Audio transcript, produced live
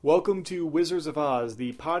Welcome to Wizards of Oz,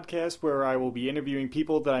 the podcast where I will be interviewing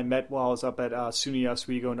people that I met while I was up at SUNY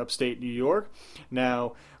Oswego in upstate New York.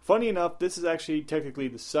 Now, funny enough, this is actually technically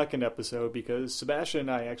the second episode because Sebastian and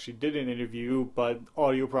I actually did an interview, but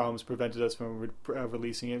audio problems prevented us from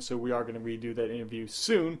releasing it, so we are going to redo that interview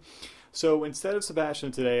soon. So instead of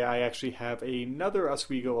Sebastian today, I actually have another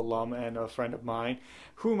Oswego alum and a friend of mine.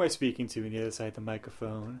 Who am I speaking to on the other side of the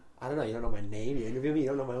microphone? I don't know. You don't know my name? You interview me? You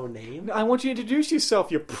don't know my own name? I want you to introduce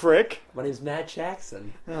yourself, you prick. My name's Matt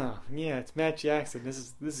Jackson. Oh, yeah, it's Matt Jackson.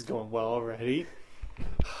 This is going well already.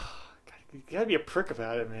 You gotta be a prick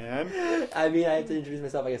about it, man. I mean, I have to introduce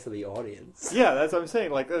myself, I guess, to the audience. Yeah, that's what I'm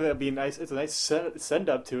saying. Like, that'd be nice. It's a nice send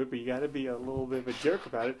up to it, but you gotta be a little bit of a jerk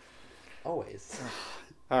about it. Always.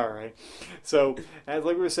 All right. So, as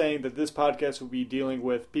like we were saying, that this podcast will be dealing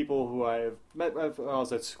with people who I have met when I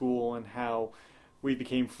was at school and how we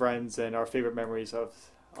became friends and our favorite memories of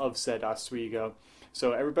said Oswego.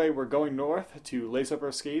 So, everybody, we're going north to lace up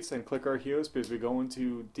our skates and click our heels because we're going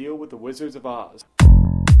to deal with the Wizards of Oz.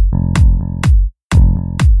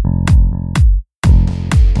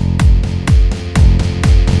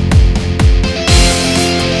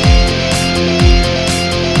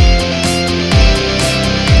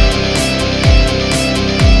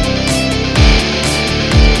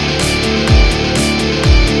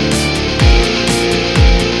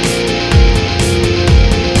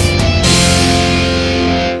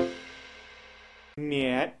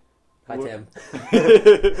 Hi, Tim.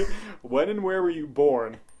 When and where were you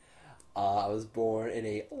born? I was born in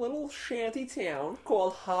a little shanty town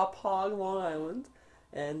called Hop Hog, Long Island,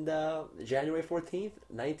 and January 14th,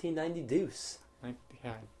 1990 deuce.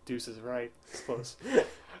 Yeah, deuce is right. It's close.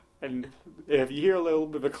 And if you hear a little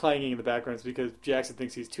bit of a clanging in the background, it's because Jackson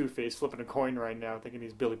thinks he's Two-Face flipping a coin right now, thinking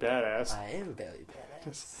he's Billy Badass. I am Billy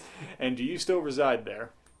Badass. And do you still reside there?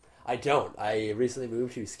 I don't. I recently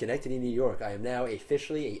moved to Schenectady, New York. I am now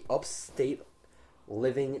officially a upstate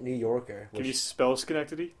living New Yorker. Can you spell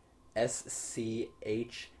Schenectady? SCHNECETADY.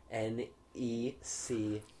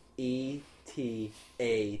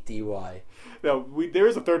 No, there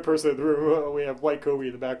is a third person in the room. We have White Kobe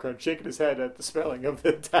in the background shaking his head at the spelling of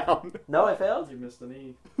the town. No, I failed? You missed an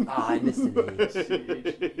E. I missed an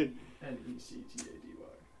E. CHNECTADY.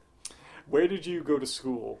 Where did you go to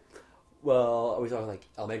school? Well, are we talking like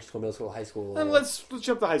elementary school, middle school, high school? And let's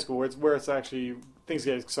jump to high school, where it's actually things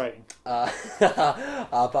get exciting. Prague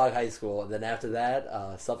High School. And then after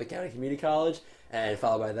that, Suffolk County Community College, and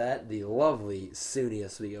followed by that, the lovely SUNY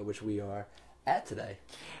Oswego, which we are at today.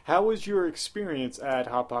 How was your experience at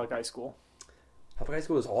Hop High School? Hop High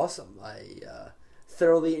School was awesome. I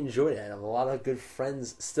thoroughly enjoyed it. I have a lot of good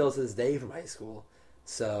friends still to this day from high school.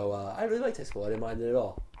 So I really liked high school. I didn't mind it at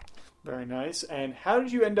all. Very nice. And how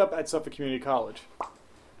did you end up at Suffolk Community College?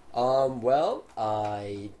 Well,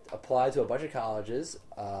 I applied to a bunch of colleges,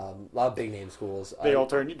 a lot of big name schools. They all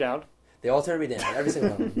turned you down. They all turned me down, every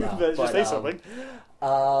single one of them. No, Just say something.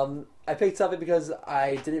 I picked Suffolk because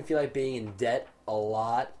I didn't feel like being in debt a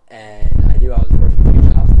lot, and I knew I was working for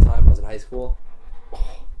jobs at the time. I was in high school.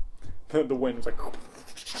 Oh, the wind was like...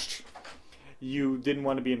 You didn't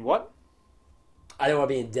want to be in what? I didn't want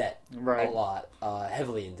to be in debt right. a lot,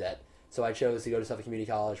 heavily in debt. So I chose to go to Suffolk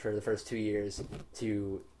Community College for the first 2 years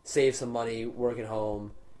to save some money, work at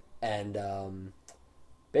home, and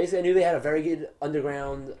basically I knew they had a very good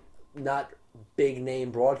underground, not big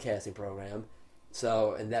name broadcasting program.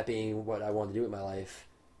 So, and that being what I wanted to do with my life,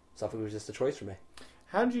 Suffolk was just a choice for me.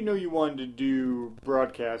 How did you know you wanted to do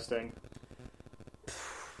broadcasting?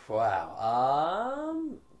 Wow.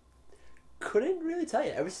 Couldn't really tell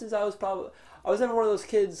you. Ever since I was never one of those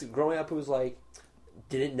kids growing up who was like,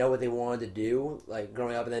 didn't know what they wanted to do, like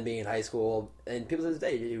growing up and then being in high school, and people to this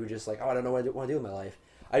day who were just like, oh, I don't know what I want to do with my life.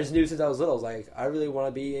 I just knew since I was little, I was like, I really want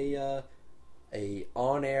to be a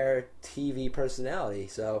on-air TV personality.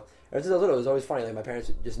 So ever since I was little, it was always funny. Like my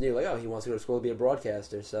parents just knew, like, oh, he wants to go to school to be a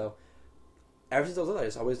broadcaster. So ever since I was little, I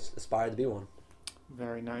just always aspired to be one.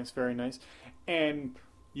 Very nice, very nice. And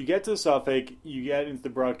you get to Suffolk, you get into the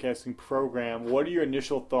broadcasting program. What are your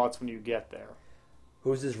initial thoughts when you get there?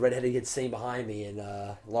 Who's this redheaded kid sitting behind me in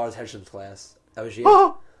Lars Hesham's class? That was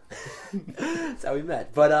you. That's how we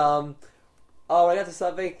met. But when I got to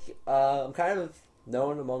Suffolk, I'm kind of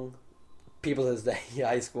known among people to this day.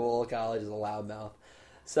 High school, college, as a loudmouth.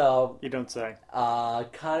 So you don't say.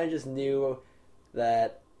 Kind of just knew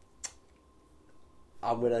that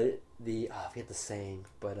I'm gonna I forget the saying,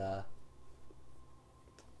 but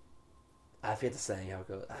I forget the saying how it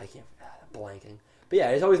goes. I can't. I'm blanking. But yeah,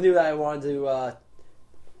 I just always knew that I wanted to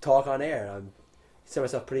talk on air. I consider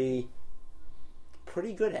myself pretty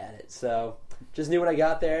good at it. So just knew when I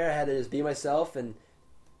got there, I had to just be myself and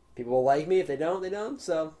People will like me. If they don't, they don't.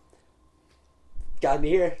 So, got me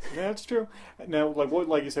here. Yeah, that's true. Now,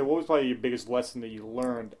 like you said, what was probably your biggest lesson that you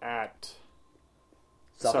learned at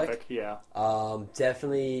Suffolk? Yeah.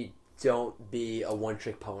 Definitely don't be a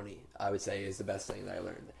one-trick pony. I would say is the best thing that I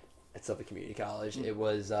learned at Suffolk Community College. It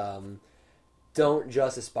was don't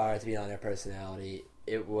just aspire to be on their personality.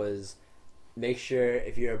 It was make sure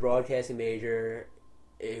if you're a broadcasting major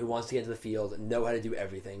who wants to get into the field, know how to do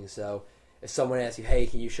everything. So if someone asks you, hey,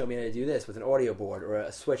 can you show me how to do this with an audio board or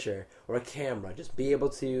a switcher or a camera, just be able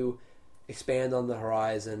to expand on the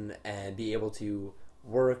horizon and be able to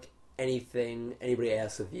work anything anybody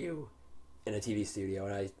asks of you in a TV studio.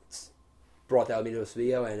 And I brought that with me to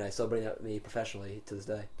Oswego, and I still bring that with me professionally to this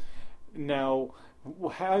day. Now,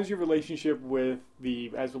 how's your relationship with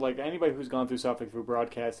anybody who's gone through Suffolk through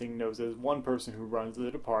broadcasting knows there's one person who runs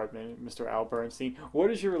the department, Mr. Al Bernstein.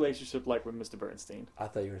 What is your relationship like with Mr. Bernstein? I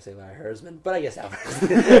thought you were going to say Larry Herzman, but I guess Al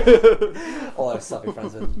Bernstein. All our Suffolk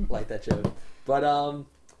friends would like that joke. But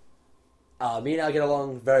me and Al get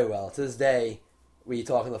along very well. To this day, we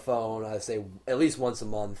talk on the phone, I'd say at least once a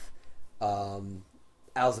month.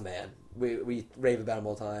 Al's a man. We rave about him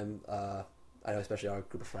all the time. I know, especially our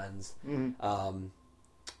group of friends. Mm-hmm.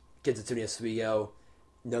 Kids at SUNY Oswego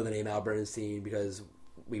know the name Al Bernstein because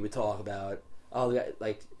we would talk about,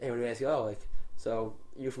 like, hey, when we ask you, so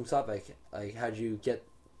you're from Suffolk, like, how'd you get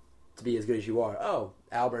to be as good as you are? Oh,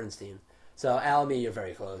 Al Bernstein. So Al and me are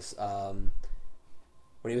very close. When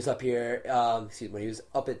he was up here, when he was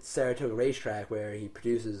up at Saratoga Racetrack where he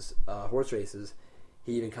produces horse races,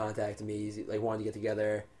 he even contacted me. He wanted to get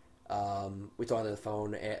together. We talked on the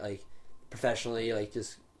phone, professionally,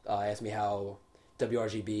 just asked me how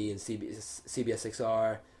WRGB and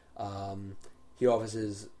CBS6R. He offers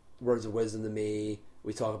his words of wisdom to me.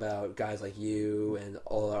 We talk about guys like you and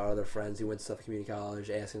all our other friends who went to Suffolk Community College,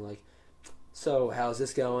 asking so how's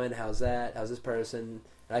this going? How's that? How's this person?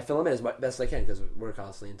 And I fill him in as best I can because we're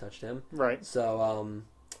constantly in touch with him. Right. So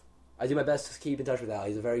I do my best to keep in touch with Al.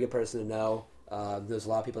 He's a very good person to know. There's a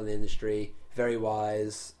lot of people in the industry. Very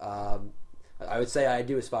wise. I would say I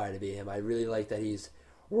do aspire to be him. I really like that he's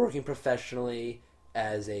working professionally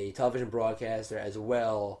as a television broadcaster as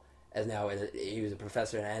well as now he was a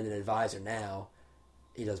professor and an advisor now.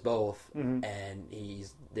 He does both, mm-hmm. and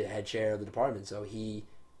he's the head chair of the department, so he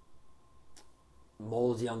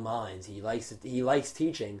molds young minds. He likes it. He likes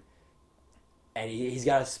teaching, and he's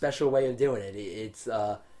got a special way of doing it. It's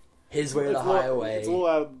his way or the highway. It's a little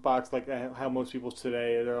out of the box, like how most people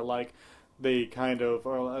today, they're like, they kind of,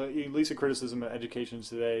 or at least a criticism of education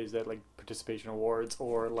today is that participation awards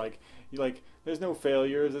or there's no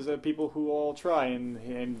failures. There's people who all try,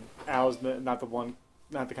 and Al's not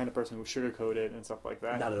the kind of person who sugarcoat it and stuff like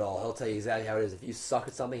that. Not at all. He'll tell you exactly how it is. If you suck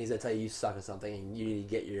at something, he's gonna tell you suck at something, and you need to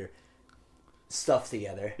get your stuff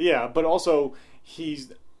together. Yeah, but also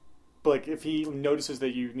if he notices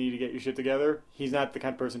that you need to get your shit together, he's not the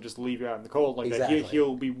kind of person just to leave you out in the cold like exactly. that.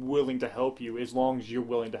 He'll be willing to help you as long as you're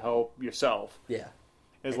willing to help yourself. Yeah.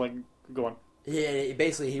 Go on. Yeah,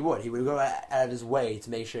 basically he would. He would go out of his way to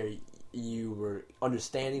make sure you were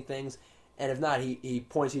understanding things. And if not, he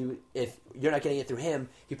points you, if you're not getting it through him,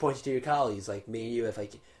 he points you to your colleagues, like me and you. If I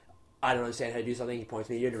don't understand how to do something, he points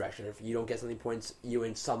me in your direction. If you don't get something, he points you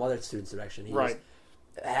in some other student's direction. He right.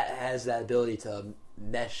 has that ability to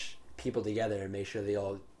mesh people together and make sure they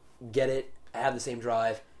all get it, have the same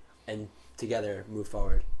drive, and together move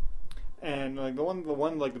forward. And the one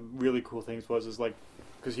the really cool things was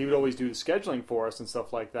because he would always do the scheduling for us and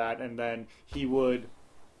stuff like that, and then he would,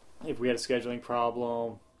 if we had a scheduling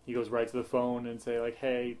problem, he goes right to the phone and say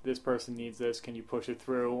hey, this person needs this, can you push it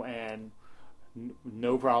through? And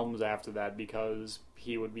no problems after that, because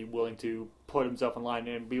he would be willing to put himself in line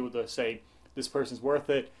and be able to say, this person's worth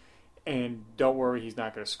it, and don't worry, he's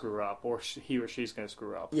not going to screw up, or he or she's going to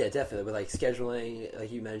screw up. Yeah, definitely. With scheduling,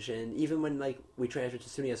 like you mentioned, even when we transferred to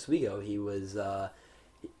SUNY Oswego, he was,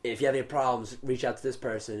 if you have any problems, reach out to this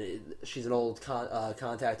person. She's an old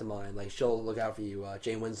contact of mine. She'll look out for you.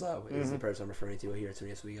 Jane Winslow is mm-hmm. the person I'm referring to here at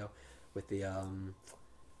SUNY Oswego with the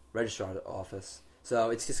registrar office. So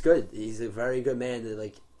it's just good. He's a very good man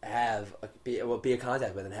to be a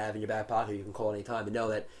contact with and have in your back pocket. You can call anytime and know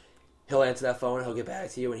that he'll answer that phone, he'll get back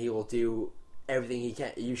to you, and he will do everything he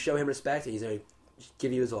can. You show him respect, and he's going to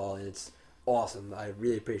give you his all, and it's awesome. I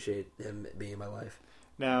really appreciate him being in my life.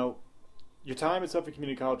 Now, your time at Suffolk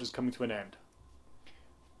Community College is coming to an end.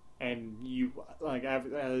 And you,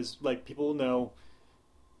 as people know,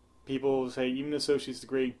 people say even an associate's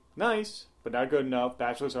degree, nice, but not good enough.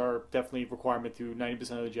 Bachelors are definitely a requirement to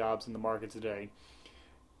 90% of the jobs in the market today.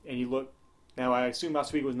 And you look Now, I assume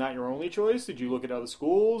Oswego was not your only choice. Did you look at other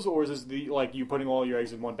schools, or is this you putting all your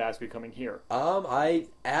eggs in one basket coming here?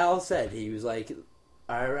 Al said he was like,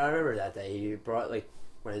 I remember that day. He brought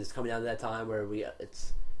when it was coming down to that time where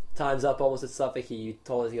it's time's up almost at Suffolk. He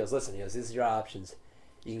told us, he goes, listen, this is your options.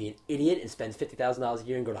 You can be an idiot and spend $50,000 a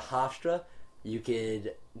year and go to Hofstra. You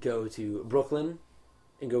could go to Brooklyn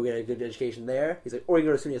and go get a good education there. He's like, or you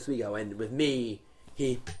can go to SUNY Oswego. And with me,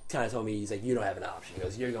 he kind of told me, he's like, you don't have an option. He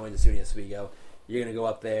goes, you're going to SUNY Oswego. You're going to go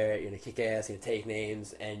up there, you're going to kick ass, you're going to take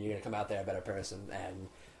names, and you're going to come out there a better person. And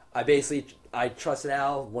I trusted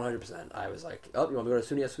Al 100%. I was like, oh, you want me to go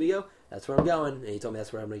to SUNY Oswego? That's where I'm going. And he told me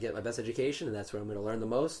that's where I'm going to get my best education, and that's where I'm going to learn the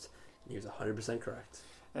most. And he was 100% correct.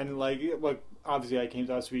 And obviously I came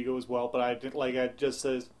to Oswego as well, but I didn't I just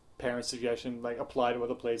says parents' suggestion, apply to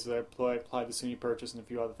other places. I applied to SUNY Purchase and a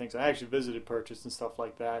few other things. I actually visited Purchase and stuff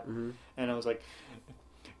like that, and I was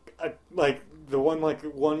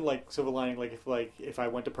one silver lining, if I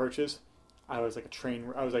went to Purchase, I was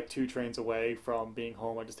I was 2 trains away from being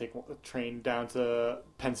home. I just take a train down to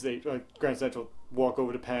Penn State, Grand Central, walk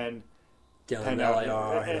over to Penn, Penn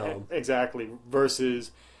LIR, and home. Exactly,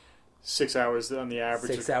 versus 6 hours on the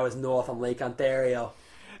average. 6 hours north on Lake Ontario.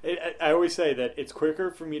 I always say that it's quicker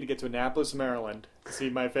for me to get to Annapolis, Maryland, to see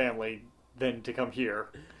my family than to come here.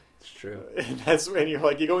 It's true. And that's when you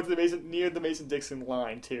go into near the Mason-Dixon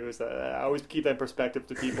line too. So I always keep that in perspective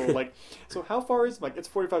to people. So how far is it's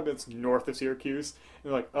 45 minutes north of Syracuse?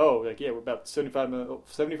 And they're we're about 75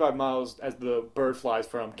 miles as the bird flies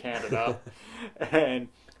from Canada. And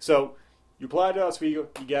so you apply to Oswego,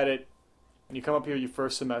 you get it, and you come up here your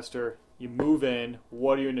first semester. You move in.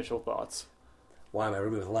 What are your initial thoughts? Why am I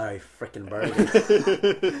rooming with Larry frickin' Bergen?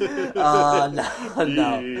 No.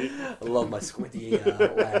 I love my squinty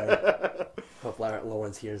Larry. Hope Larry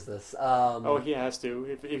Lawrence hears this. He has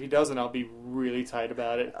to. If he doesn't, I'll be really tight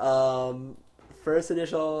about it. First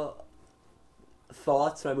initial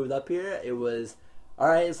thoughts when I moved up here, it was,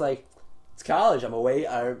 alright, it's college. I'm away.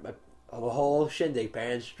 I'm a whole shindig.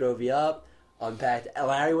 Parents drove you up. Unpacked.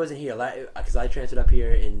 Larry wasn't here because I transferred up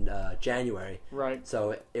here in January. Right.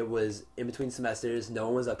 So it was in between semesters. No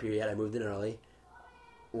one was up here yet. I moved in early.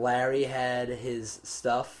 Larry had his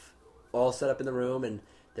stuff all set up in the room, and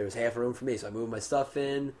there was half a room for me. So I moved my stuff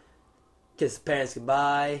in, kissed parents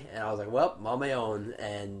goodbye, and I was like, well, I'm on my own.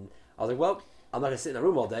 And I was like, well, I'm not going to sit in the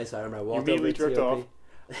room all day. So I remember I walked over to WTOP.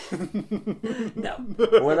 No.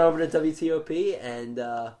 Went over to WTOP and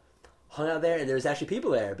hung out there, and there was actually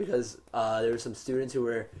people there because there were some students who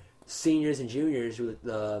were seniors and juniors with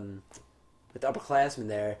the upperclassmen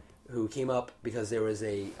there who came up because there was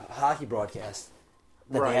a hockey broadcast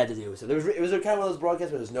that they had to do. So it was kind of one of those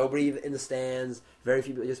broadcasts where there was nobody in the stands, very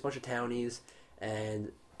few people, just a bunch of townies,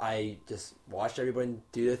 and I just watched everybody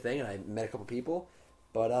do their thing, and I met a couple people.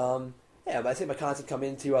 But I think my concept coming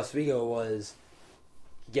into Oswego was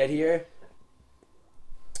get here.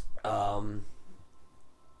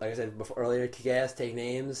 Like I said before earlier, kick ass, take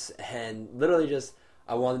names, and literally just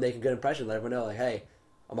I wanted to make a good impression, let everyone know, hey,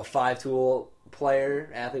 I'm a 5-tool player,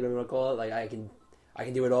 athlete, whatever you want to call it. I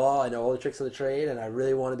can do it all. I know all the tricks of the trade, and I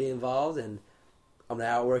really want to be involved, and I'm gonna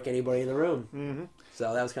outwork anybody in the room. Mm-hmm.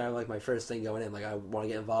 So that was kind of my first thing going in. I want to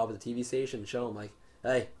get involved with the TV station and show them,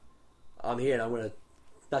 hey, I'm here, and I'm gonna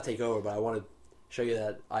not take over, but I want to show you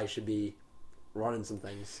that I should be running some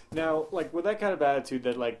things. Now, with that kind of attitude,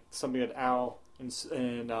 that something that Al and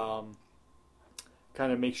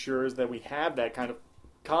kind of make sure is that we have that kind of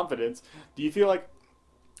confidence. Do you feel like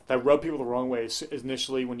that rubbed people the wrong way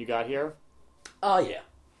initially when you got here? Oh yeah,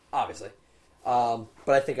 obviously. But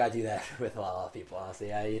I think I do that with a lot of people.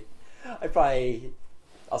 Honestly, I'll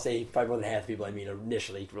say probably more than half the people I meet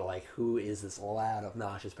initially were like, "Who is this loud,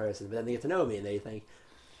 obnoxious person?" But then they get to know me and they think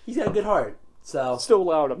he's got a good heart. So still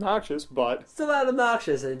loud, obnoxious, but still loud,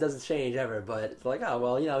 obnoxious, and it doesn't change ever. But it's oh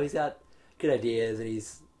well, he's got good ideas, and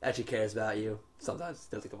he's actually cares about you. Sometimes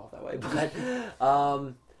it doesn't come off that way, but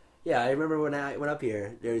I remember when I went up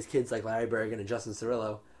here, there was kids like Larry Bergen and Justin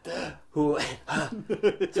Cirillo, who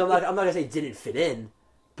so I'm not gonna say didn't fit in,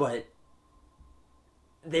 but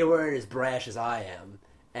they weren't as brash as I am.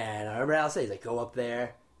 And I remember Al say, he's go up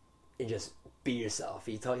there and just be yourself.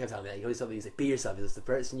 He kept telling me he's be yourself. He's the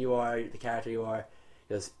person you are, the character you are.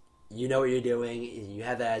 He goes, you know what you're doing, and you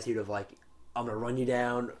have that attitude of I'm gonna run you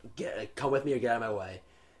down, come with me or get out of my way.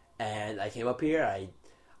 And I came up here.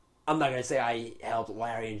 I'm not gonna say I helped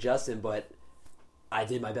Larry and Justin, but I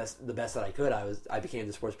did my best, the best that I could. I became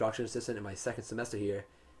the sports production assistant in my second semester here,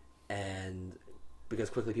 and because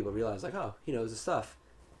quickly people realized oh, he knows his stuff.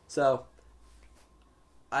 So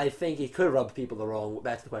I think it could rub people the wrong.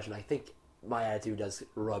 Back to the question, I think my attitude does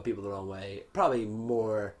rub people the wrong way. Probably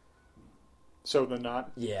more So than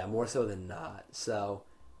not. Yeah, more so than not. So,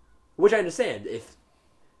 which I understand.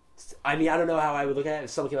 I don't know how I would look at it.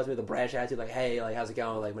 If someone came up to me with a brash attitude, like, hey, like, how's it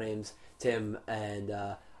going? Like, my name's Tim, and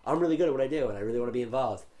I'm really good at what I do, and I really want to be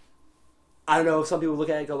involved. I don't know if some people look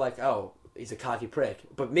at it and go like, oh, he's a cocky prick.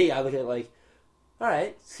 But me, I look at it like, all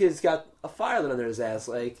right, this kid's got a fire lit under his ass.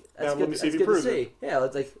 Like, that's good, that's good to see. Yeah,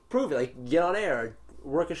 let's, like, prove it. Like, get on air or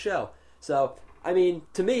work a show. So, I mean,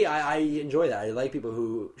 to me, I enjoy that. I like people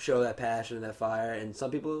who show that passion and that fire, and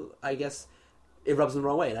some people, I guess, it rubs them the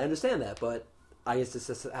wrong way, and I understand that, but I guess this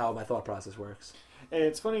is how my thought process works. And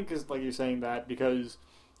it's funny because, like, you're saying that because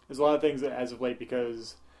there's a lot of things that, as of late,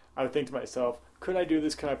 because I would think to myself, could I do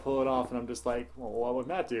this? Could I pull it off? And I'm just like, well, what would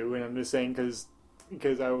Matt do? And I'm just saying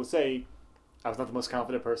because I will say I was not the most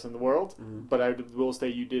confident person in the world, but I will say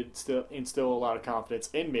you did still instill a lot of confidence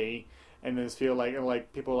in me, and just feel like, and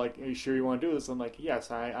like people are like, are you sure you want to do this? I'm like, yes,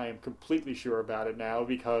 I am completely sure about it now,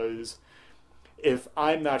 because if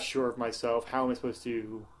I'm not sure of myself, how am I supposed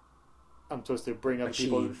to? I'm supposed to bring other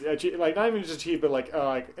people, like not even just achieve, but like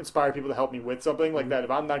inspire people to help me with something like that.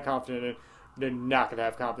 If I'm not confident in it, they're not going to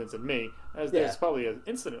have confidence in me. There's probably an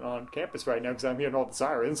incident on campus right now because I'm hearing all the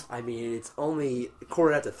sirens. I mean, it's only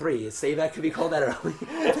 3:15. Say that could be called that early.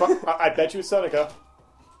 I bet you it's Seneca.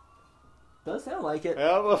 Does sound like it.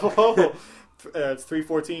 It's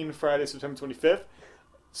 3:14, Friday, September 25th.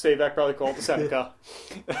 Sayback probably called the Seneca.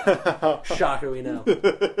 Shocker, we know.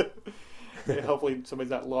 Yeah, hopefully somebody's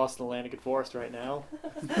not lost in the Lanigan Forest right now.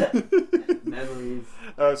 Memories.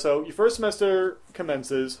 So your first semester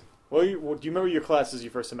commences. Do you remember your classes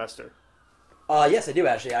your first semester? Yes, I do,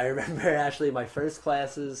 actually. I remember, actually, my first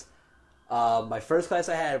classes. My first class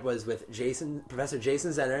I had was with Professor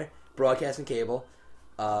Jason Zenner, Broadcast and Cable.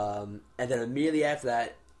 And then immediately after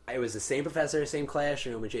that, it was the same professor, same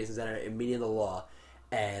classroom with Jason Zenner, in Media and the Law.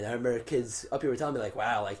 And I remember kids up here were telling me, like,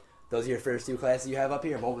 wow, like, those are your first two classes you have up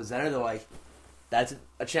here, both with Zenner. They're like, that's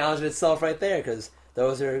a challenge in itself right there, because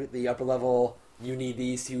those are the upper level, you need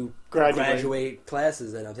these to graduate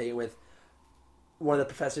classes. And I'm taking with one of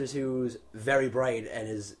the professors who's very bright and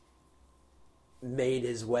has made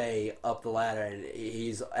his way up the ladder, and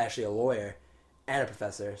he's actually a lawyer and a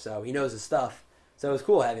professor, so he knows his stuff. So it was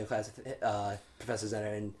cool having a class with Professor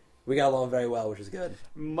Zenner, and we got along very well, which was good.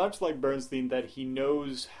 Much like Bernstein, that he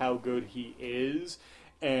knows how good he is,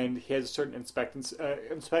 and he has a certain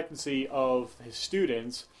expectancy of his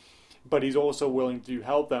students, but he's also willing to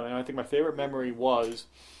help them. And I think my favorite memory was,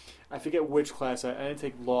 I forget which class, I didn't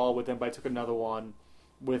take law with him, but I took another one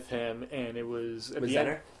with him, and it was... With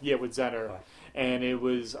Zenner? Yeah, with Zenner. Oh. And it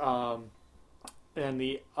was... and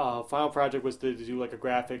the final project was to do like a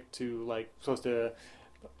graphic to like supposed to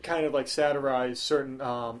kind of like satirize certain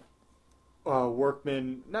work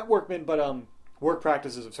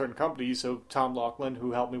practices of certain companies. So Tom Laughlin,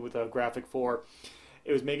 who helped me with a graphic for,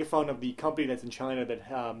 it was making fun of the company that's in China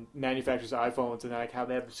that manufactures iPhones, and like how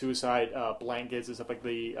they have suicide blankets and stuff, like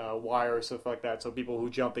the wire or stuff like that. So people who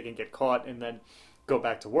jump, they can get caught and then go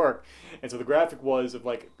back to work. And so the graphic was of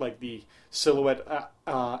like the silhouette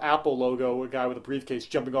Apple logo, a guy with a briefcase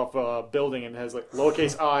jumping off a building, and has like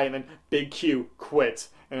lowercase I and then big Q, quit.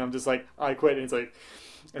 And I'm just like, I quit. And it's like,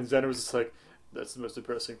 and Zenner was just like, that's the most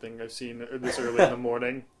depressing thing I've seen this early in the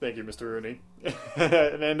morning. Thank you, Mr. Rooney.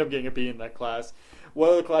 And I ended up getting a B in that class. What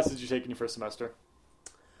other classes did you take in your first semester?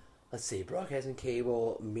 Let's see, Broadcasting,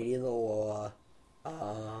 Cable, Media and the Law.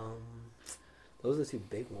 Those are the two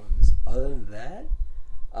big ones. Other than that,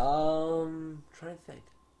 trying to think.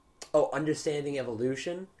 Oh, Understanding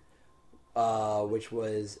Evolution, which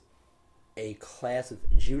was a class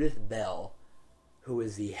with Judith Bell, who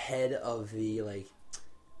was the head of the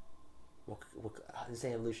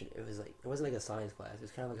Understanding Evolution. It was like, it wasn't like a science class. It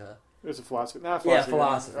was kind of like a... It was a philosophy.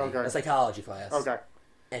 Philosophy. Okay. A psychology class. Okay.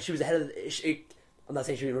 And she was the head of I'm not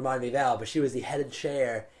saying she reminded me of Val, but she was the head of the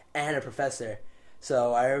chair and a professor.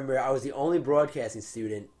 So I remember I was the only broadcasting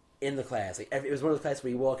student in the class. Like it was one of those classes where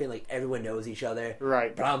you walk in, like everyone knows each other.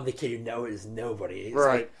 Right. But I'm the kid who knows nobody.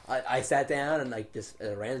 Right. Like, I sat down and like just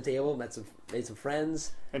at a random table, made some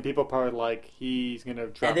friends. And people probably like, he's gonna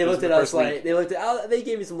drop. And they looked at us like they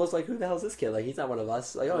gave me some looks like, who the hell is this kid? Like he's not one of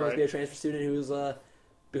us. Like, oh, he must be a transfer student who's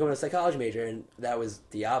becoming a psychology major, and that was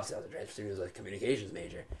the opposite. I was a transfer student who was a communications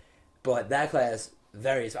major. But that class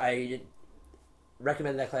I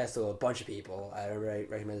recommended that class to a bunch of people. I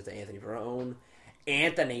recommended it to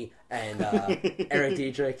Anthony and Eric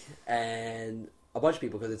Dietrich and a bunch of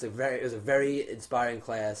people, because it was a very inspiring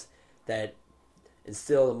class that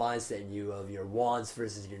instilled a mindset in you of your wants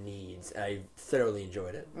versus your needs, and I thoroughly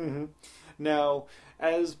enjoyed it. Mm-hmm. Now,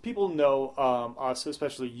 as people know, us,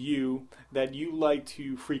 especially you, that you like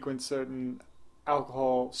to frequent certain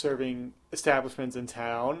alcohol serving establishments in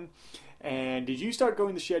town. And did you start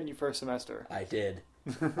going to Shed in your first semester? I did.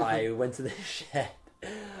 I went to the Shed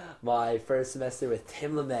my first semester with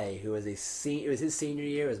Tim LeMay, who was it was his senior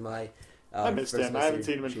year. It was my I missed him. I haven't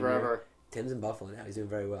seen him in forever. Tim's in Buffalo now. He's doing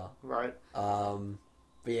very well. Right.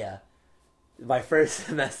 But yeah, my first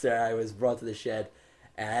semester I was brought to the Shed,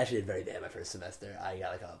 and I actually did very bad my first semester. I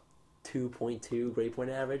got like a 2.2 grade point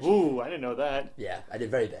average. Ooh, I didn't know that. Yeah, I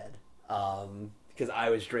did very bad. Because I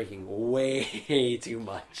was drinking way too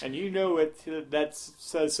much. And you know that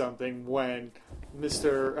says something when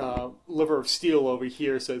Mr. Liver of Steel over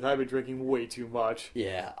here says, I've been drinking way too much.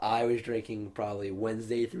 Yeah, I was drinking probably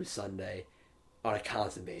Wednesday through Sunday on a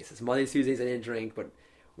constant basis. Mondays, Tuesdays I didn't drink, but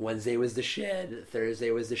Wednesday was the Shed,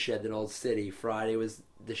 Thursday was the Shed in Old City, Friday was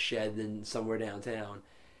the Shed in somewhere downtown.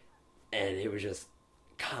 And it was just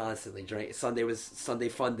constantly drinking. Sunday was Sunday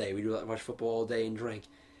Fun Day. We would watch football all day and drink.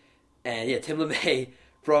 And yeah, Tim LeMay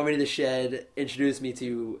brought me to the Shed, introduced me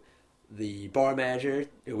to the bar manager,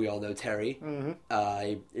 who we all know, Terry. Mm-hmm.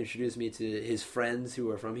 He introduced me to his friends who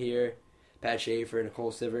are from here, Pat Schaefer,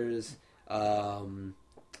 Nicole Sivers.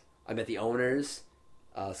 I met the owners,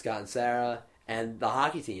 Scott and Sarah, and the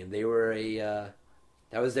hockey team. They were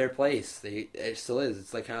that was their place. It still is.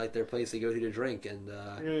 It's like kind of like their place they go to drink. And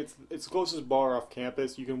it's the closest bar off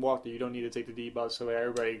campus. You can walk there. You don't need to take the D bus, so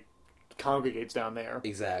everybody congregates down there.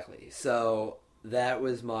 Exactly. So that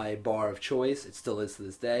was my bar of choice. It still is to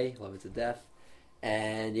this day. Love it to death.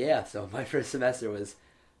 And yeah, so my first semester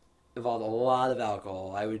involved a lot of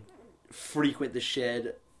alcohol. I would frequent the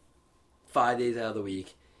Shed 5 days out of the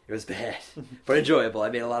week. It was bad, but enjoyable. I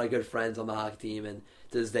made a lot of good friends on the hockey team, and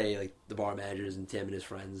to this day, like the bar managers and Tim and his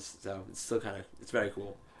friends. So it's still it's very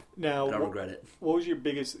cool. Now, I don't regret it. What was your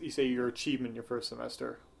biggest, your achievement your first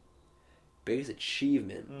semester? Biggest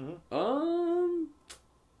achievement? Mm-hmm.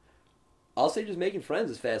 I'll say just making friends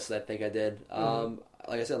as fast as I think I did. Mm-hmm.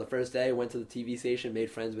 Like I said, on the first day, I went to the TV station,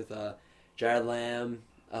 made friends with Jared Lamb,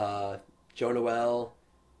 Joe Noel,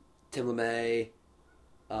 Tim LeMay.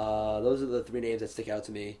 Those are the three names that stick out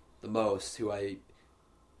to me the most, who I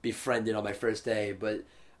befriended on my first day. But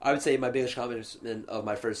I would say my biggest accomplishment of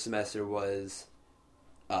my first semester was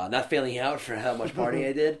not failing out for how much partying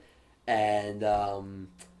I did, and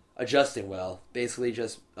adjusting well. Basically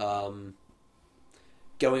just going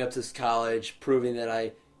up to college, proving that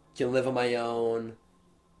I can live on my own,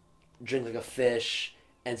 drink like a fish,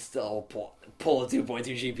 and still pull a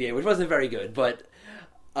 2.2 GPA, which wasn't very good, but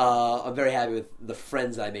I'm very happy with the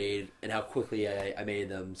friends I made and how quickly I made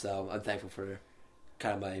them. So I'm thankful for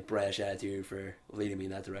kind of my brash attitude for leading me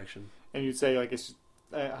in that direction. And you'd say, like, it's,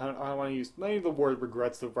 I don't want to use, maybe the word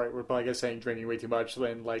regret's the right word, but I guess saying drinking way too much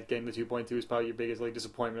and, like, getting the 2.2 is probably your biggest, like,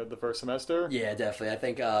 disappointment of the first semester? Yeah, definitely. I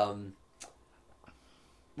think,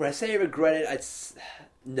 when I say I regret it,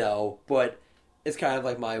 no, but it's kind of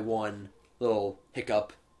like my one little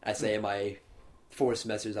hiccup, I say, in my 4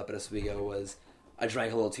 semesters up at Oswego was I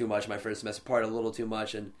drank a little too much my first semester, partied a little too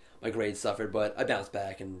much, and my grades suffered, but I bounced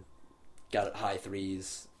back and got high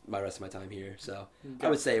 3s my rest of my time here. So I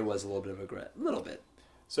would say it was a little bit of a regret. A little bit.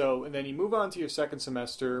 So, and then you move on to your second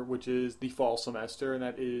semester, which is the fall semester, and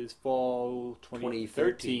that is fall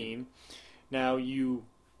 2013. Now, you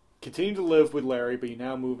continue to live with Larry, but you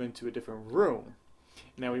now move into a different room.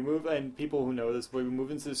 Now, we move, and people who know this, we move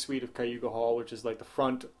into the suite of Cayuga Hall, which is like the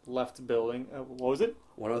front left building. What was it?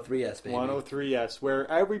 103S, baby. 103S, where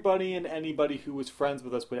everybody and anybody who was friends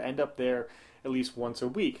with us would end up there at least once a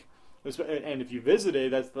week. And if you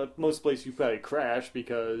visited, that's the most place you probably crash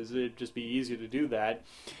because it'd just be easier to do that.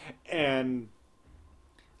 And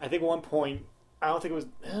I think at one point, I don't think it was,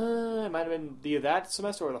 it might have been either that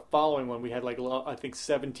semester or the following one, we had like, I think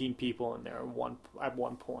 17 people in there at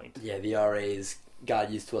one point. Yeah, the RAs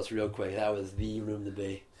got used to us real quick. That was the room to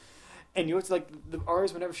be. And you know, it's like, the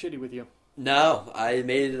RAs were never shitty with you. No, I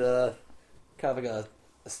made it kind of like a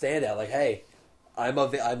standout. Like, hey, I'm a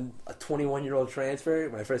 21-year-old transfer.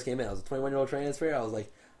 When I first came in, I was a 21-year-old transfer. I was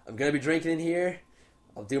like, I'm going to be drinking in here.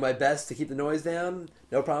 I'll do my best to keep the noise down.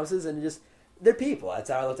 No promises. And just, they're people. That's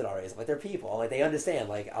how I looked at RAs. Like, they're people. Like, they understand.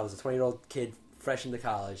 Like, I was a 20-year-old kid fresh into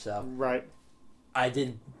college. So right. I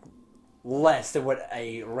did less than what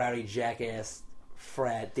a rowdy jackass,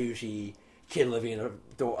 frat, douchey kid living in a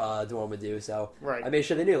dorm would do. So right. I made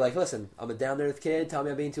sure they knew. Like, listen, I'm a down-to-earth kid. Tell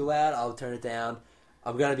me I'm being too loud. I'll turn it down.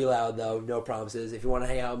 I'm going to be loud, though. No promises. If you want to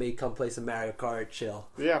hang out with me, come play some Mario Kart. Chill.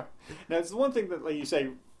 Yeah. Now, it's the one thing that, like you say,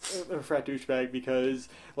 a frat douchebag, because,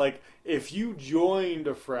 like, if you joined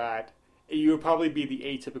a frat, you would probably be the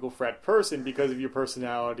atypical frat person because of your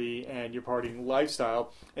personality and your partying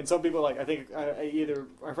lifestyle. And some people, like, I think either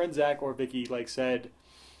my friend Zach or Vicky, like, said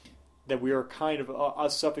that we are kind of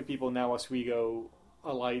us Suffolk people now, Oswego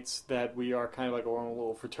elites, that we are kind of like our own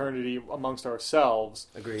little fraternity amongst ourselves.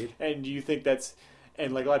 Agreed. And do you think that's,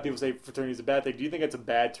 and like a lot of people say fraternity is a bad thing, do you think that's a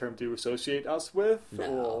bad term to associate us with?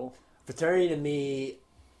 No. Or? Fraternity to me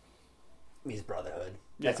means brotherhood.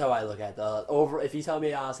 That's Yeah. how I look at if you tell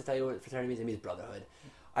me honestly, tell you what fraternity means, it means brotherhood.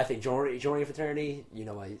 I think joining a fraternity, you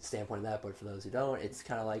know my standpoint on that, but for those who don't, it's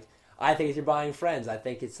kind of like, I think if you're buying friends, I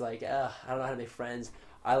think it's like, I don't know how to make friends.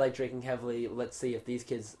 I like drinking heavily. Let's see if these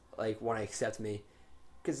kids like want to accept me,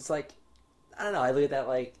 because it's like, I don't know. I look at that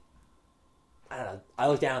like, I don't know. I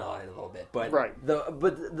look down on it a little bit, but Right.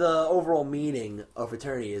 the overall meaning of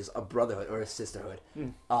fraternity is a brotherhood or a sisterhood.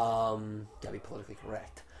 Gotta be politically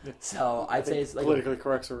correct. So I'd say it's like politically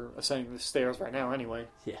correct are ascending the stairs right now anyway.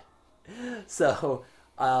 yeah. So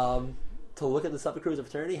to look at the Suffolk Crew as a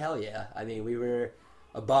fraternity, hell yeah. I mean, we were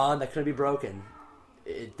a bond that couldn't be broken.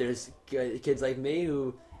 There's kids like me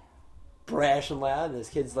who brash and loud, and there's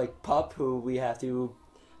kids like Pup who we have to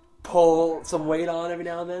pull some weight on every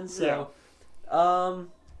now and then. So,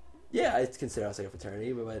 yeah, I'd consider us like a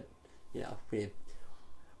fraternity, but you know,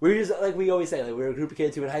 we just like we always say, like we were a group of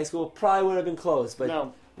kids who in high school probably would have been close, but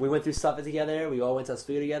No. we went through Suffolk together. We all went to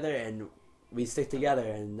Oswego together, and we stick together,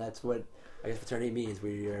 and that's what I guess fraternity means.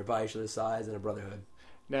 We are by each other's sides and a brotherhood.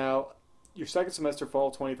 Now, your second semester, fall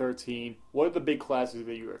 2013, what are the big classes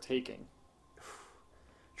that you are taking?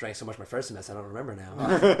 Drank so much my first semester, I don't remember now.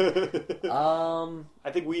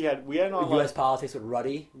 I think we had an online. U.S. politics with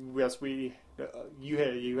Ruddy. Yes, you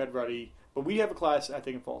had Ruddy, but we have a class I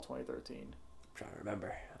think in fall 2013. I'm trying to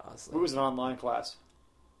remember, honestly. It was an online class.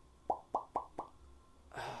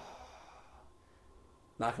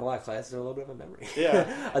 Not gonna lie, classes are a little bit of a memory.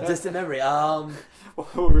 Yeah. A distant memory.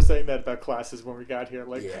 We were saying that about classes when we got here.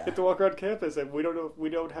 Like, Yeah. you have to walk around campus, and we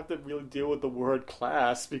don't have to really deal with the word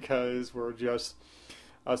class because we're just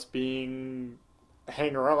us being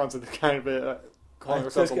hanger-ons and kind of calling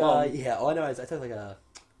ourselves alum. Yeah, all I know is I took like an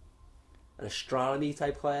astronomy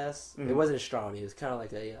type class. Mhm. It wasn't astronomy. It was kind of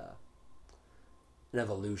like an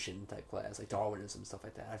evolution type class, like Darwinism and stuff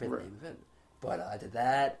like that. I forget the name of it. But I did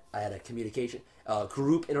that. I had a communication,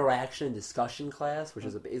 group interaction and discussion class, which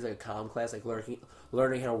is like a comm class, like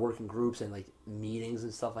learning how to work in groups and like meetings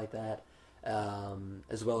and stuff like that.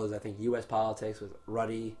 As well as I think U.S. politics with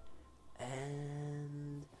Ruddy,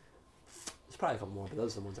 and there's probably a couple more, but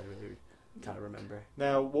those are the ones I really kind of remember.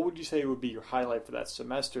 Now, what would you say would be your highlight for that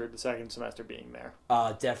semester, the second semester being there?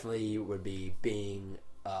 Definitely would be being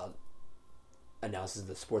announced as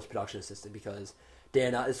the sports production assistant, because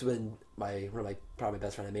this is when one of my probably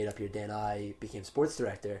best friend I made up here, Dan I, became sports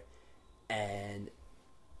director, and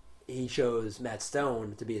he chose Matt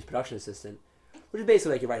Stone to be his production assistant, which is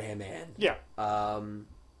basically like your right hand man. Yeah.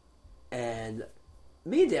 And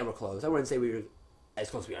me and Dan were close. I wouldn't say we were as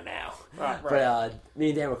close as we are now, Right. but me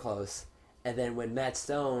and Dan were close. And then when Matt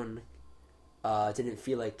Stone didn't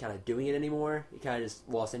feel like kind of doing it anymore, he kind of just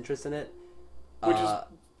lost interest in it. Which is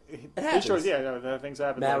it happens. Sure, yeah, things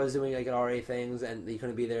happen. Matt was doing like RA things, and he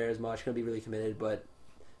couldn't be there as much, couldn't be really committed, but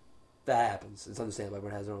that happens. It's understandable.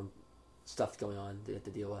 Everyone has their own stuff going on they have to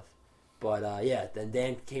deal with. But then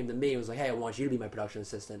Dan came to me and was like, hey, I want you to be my production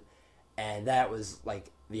assistant. And that was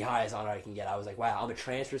like the highest honor I can get. I was like, wow, I'm a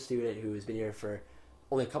transfer student who's been here for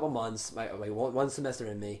only a couple months, my one semester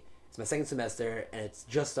in me. It's my second semester, and it's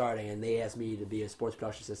just starting, and they asked me to be a sports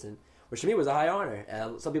production assistant, which to me was a high honor.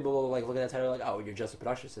 Some people will like look at that title like, oh, you're just a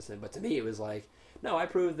production assistant. But to me, it was like, no, I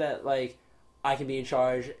proved that like I can be in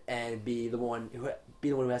charge and be the one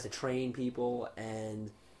who has to train people,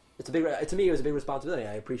 and to me it was a big responsibility.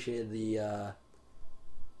 I appreciated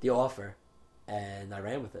the offer, and I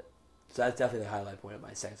ran with it. So that's definitely the highlight point of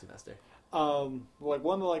my second semester. Like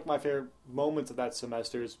one of my favorite moments of that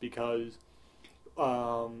semester is because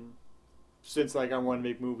since like I want to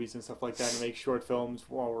make movies and stuff like that and make short films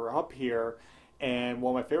while we're up here, and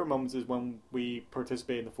one of my favorite moments is when we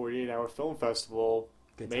participated in the 48-hour film festival,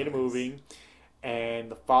 made a movie, and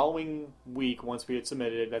the following week, once we had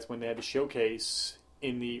submitted, that's when they had the showcase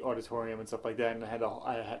in the auditorium and stuff like that, and I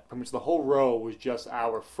had pretty much the whole row was just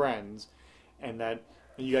our friends, and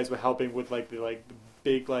you guys were helping with like the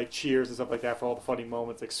big like cheers and stuff like that for all the funny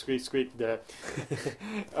moments, like squeak the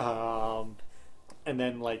and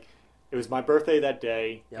then like it was my birthday that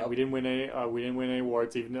day, and we didn't win any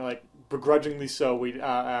awards, even though, like begrudgingly so.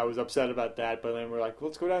 I was upset about that, but then we're like,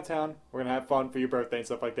 let's go downtown. We're gonna have fun for your birthday and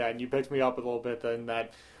stuff like that. And you picked me up a little bit, and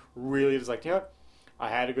that really was like, you know what? I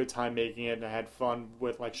had a good time making it, and I had fun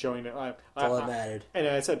with like showing it. That's all that mattered. And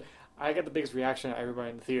I said, I got the biggest reaction of everybody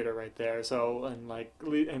in the theater right there. So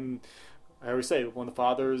I always say when the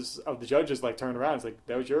fathers of the judges like turn around, it's like,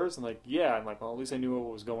 that was yours? I'm like, yeah. I'm like, well, at least I knew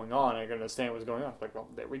what was going on. I could understand what was going on. I'm like, well,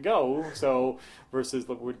 there we go. So versus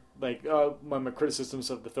one of my criticisms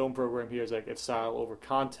of the film program here is like it's style over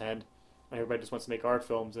content. Everybody just wants to make art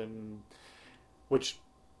films, and which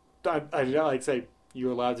I like say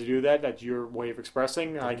you're allowed to do that. That's your way of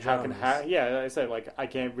expressing. Like how can I said like I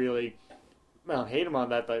can't really hate him on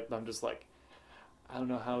that, but I'm just like I don't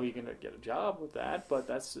know how you're gonna get a job with that. But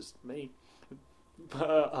that's just me.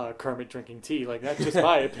 Kermit drinking tea, like that's just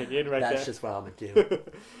my opinion, right? That's there. just what I'm gonna do.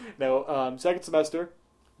 Now, second semester,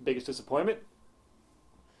 biggest disappointment.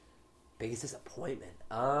 Biggest disappointment.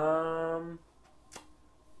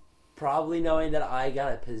 Probably knowing that I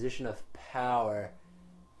got a position of power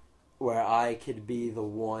where I could be the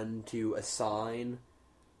one to assign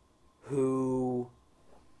who,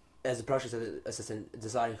 as a production assistant,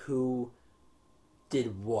 deciding who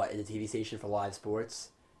did what in the TV station for live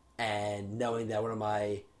sports. And knowing that one of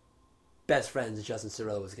my best friends, Justin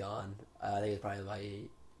Cirillo, was gone, I think it's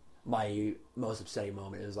probably my most upsetting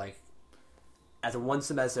moment. It was like, after one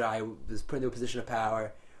semester, I was put into a position of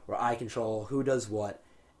power where I control who does what,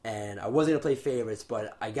 and I wasn't going to play favorites,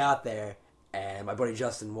 but I got there, and my buddy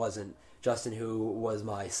Justin wasn't. Justin, who was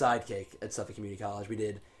my sidekick at Suffolk Community College, we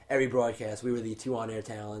did every broadcast. We were the two on-air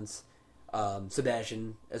talents,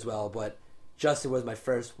 Sebastian as well, but Justin was my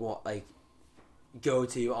first one,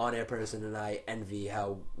 go-to on-air person, and I envy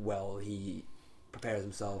how well he prepares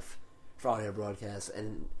himself for on-air broadcasts.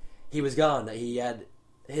 And he was gone. He had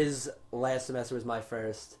his last semester was my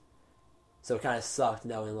first, so it kind of sucked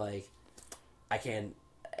knowing I can't.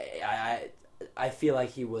 I feel like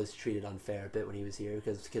he was treated unfair a bit when he was here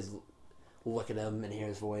because look at him and hear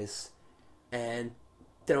his voice, and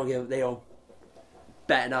they don't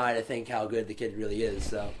bat an eye to think how good the kid really is.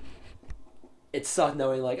 So it sucked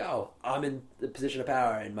knowing I'm in the position of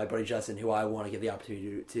power, and my buddy Justin, who I want to give the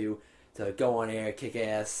opportunity to go on air, kick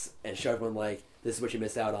ass, and show everyone this is what you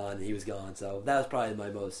missed out on, and he was gone. So that was probably my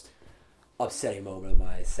most upsetting moment of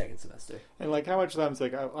my second semester. And how much times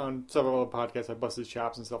on several other podcasts I bust his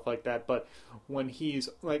chops and stuff like that, but when he's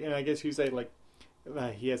and I guess you say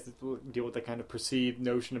he has to deal with that kind of perceived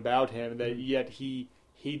notion about him, that yet he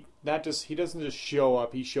doesn't just show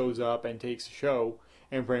up, he shows up and takes the show.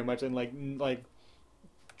 And very much, and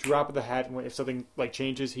drop of the hat. If something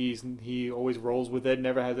changes, he always rolls with it.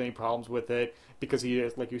 Never has any problems with it because he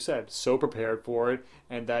is, like you said, so prepared for it.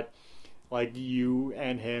 And that, you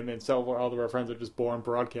and him and several other of our friends are just born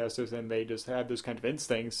broadcasters, and they just have those kind of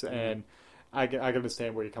instincts. Mm-hmm. And I can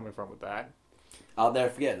understand where you're coming from with that. I'll never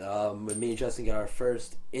forget when me and Justin got our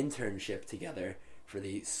first internship together for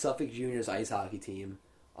the Suffolk Juniors ice hockey team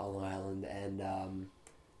on Long Island, and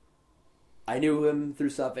I knew him through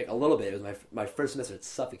Suffolk a little bit. It was my first semester at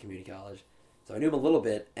Suffolk Community College. So I knew him a little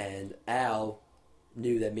bit, and Al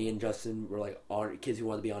knew that me and Justin were kids who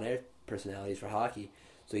wanted to be on air personalities for hockey.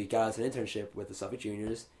 So he got us an internship with the Suffolk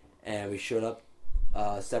Juniors, and we showed up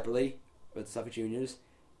separately with the Suffolk Juniors,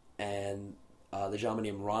 and the gentleman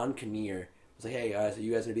named Ron Kinnear was like, hey, so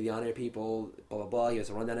you guys are going to be the on air people, blah, blah, blah. He has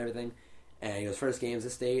to run down everything. And he goes, first game's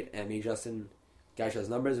this state, and me and Justin got each other's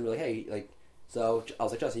numbers, and we're like, hey, so I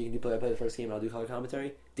was like, Justin, you can play the first game and I'll do color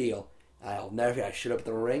commentary? Deal. I'll never forget, I showed up at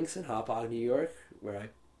the rinks in Hauppauge, New York, where I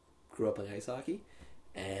grew up playing ice hockey.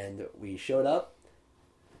 And we showed up,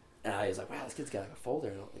 and I was like, wow, this kid's got a folder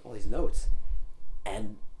and all these notes.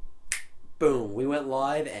 And boom, we went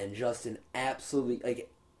live, and Justin absolutely,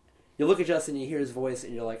 you look at Justin, you hear his voice,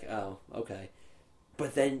 and you're like, oh, okay.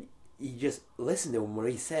 But then you just listen to him when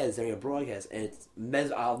he says during a broadcast, and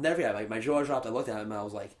I'll never forget, my jaw dropped, I looked at him, and I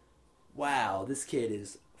was like, wow, this kid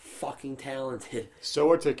is fucking talented. So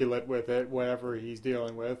articulate with it, whatever he's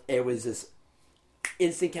dealing with. It was just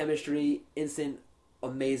instant chemistry, instant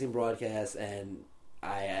amazing broadcast, and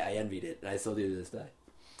I envied it, and I still do to this day.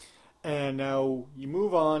 And now you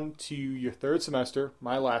move on to your third semester,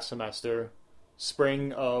 my last semester,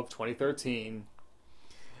 spring of 2013.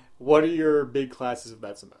 What are your big classes of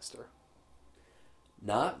that semester?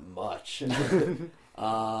 Not much.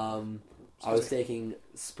 I was taking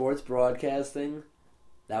sports broadcasting.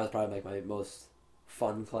 That was probably my most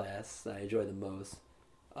fun class that I enjoyed the most.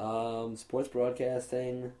 Sports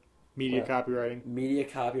broadcasting. Media copywriting.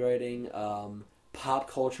 Pop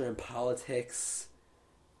culture and politics.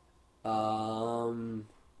 Those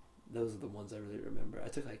are the ones I really remember. I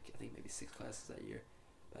took I think maybe 6 classes that year,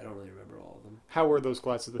 but I don't really remember all of them. How were those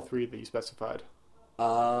classes, the 3 that you specified?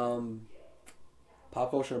 Pop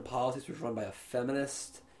culture and politics was run by a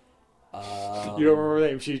feminist. You don't remember her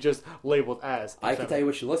name? She's just labeled as. I can tell you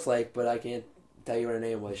what she looks like, but I can't tell you what her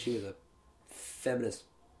name was. She was a feminist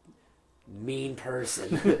mean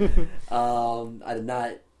person. I did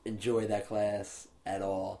not enjoy that class at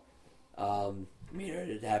all. Me and her,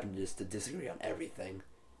 it happened just to disagree on everything.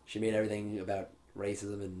 She made everything about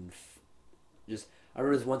racism and just. I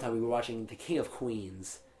remember this one time we were watching The King of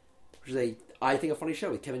Queens, which is I think a funny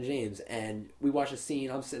show with Kevin James, and we watched a scene.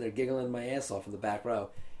 I'm sitting there giggling my ass off in the back row,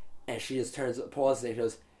 and she just pauses and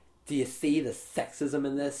goes, "Do you see the sexism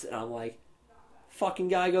in this?" And I'm like, "Fucking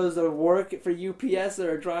guy goes to work for UPS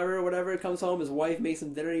or a driver or whatever. Comes home, his wife makes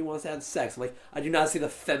him dinner, and he wants to have sex." I'm like, I do not see the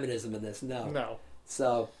feminism in this. No.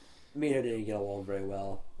 So me and her didn't get along very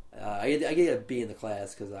well. I get a B in the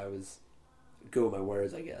class because I was good with my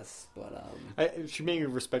words, I guess. But she made me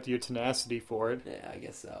respect your tenacity for it. Yeah, I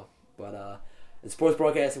guess so. But and sports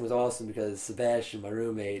broadcasting was awesome because Sebastian, my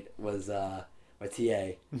roommate, was my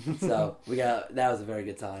TA. So that was a very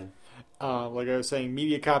good time. Like I was saying,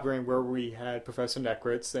 media copywriting, where we had Professor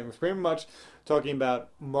Nekritz, and was pretty much talking about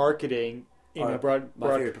marketing in a broad.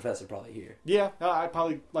 My favorite professor probably here. Yeah, I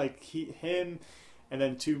probably like him, and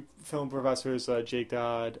then two film professors, Jake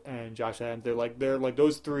Dodd and Josh Adams. They're like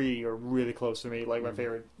those three are really close to me. Like my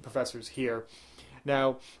favorite professors here.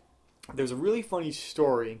 Now, there's a really funny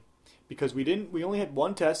story because we only had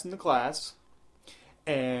one test in the class,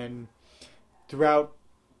 and throughout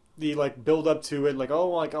the build up to it,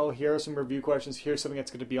 here are some review questions, here's something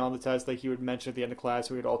that's going to be on the test, like he would mention at the end of class,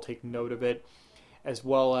 so we'd all take note of it, as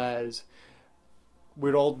well as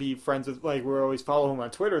we'd all be friends with, we're always follow him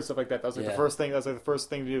on Twitter and stuff like that. That was the first thing. That's the first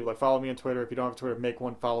thing to do. Follow me on Twitter. If you don't have Twitter, make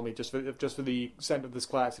one. Follow me just for the send of this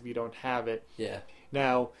class. If you don't have it, yeah.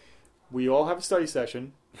 Now, we all have a study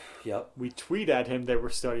session. Yep. We tweet at him that we're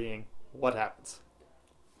studying. What happens?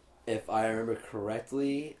 If I remember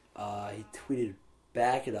correctly, he tweeted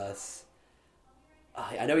back at us.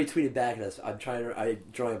 I know he tweeted back at us. I'm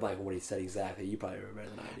drawing a blank on what he said exactly. You probably remember better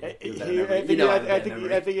than I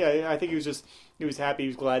do. I think he was happy. He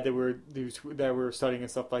was glad that we're studying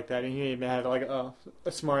and stuff like that. And he even had a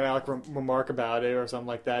smart aleck remark about it or something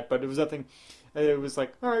like that. But it was nothing. It was all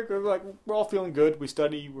right. We're all feeling good. We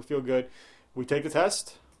study. We feel good. We take the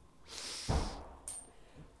test.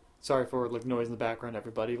 Sorry for noise in the background,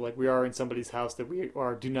 everybody. We are in somebody's house that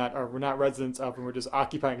we're not residents of, and we're just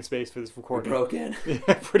occupying a space for this recording. We're broke in.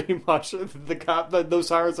 Yeah, pretty much. Those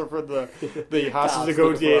sirens are for the hostage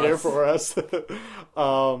negotiator for us.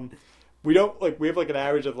 We don't we have an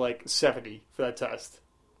average of 70 for that test.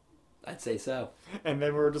 I'd say so. And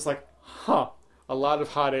then we're just a lot of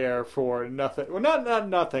hot air for nothing. Well, not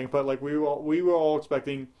nothing, but we were all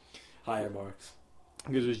expecting higher marks.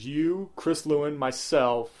 Because it was you, Chris Lewin,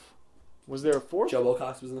 myself. Was there a fourth? Joe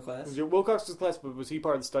Wilcox was in the class. Wilcox was in the class, but was he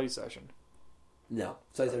part of the study session? No.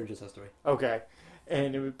 Study session just us three. Okay.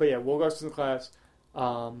 Wilcox was in the class.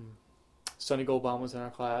 Sonny Goldbaum was in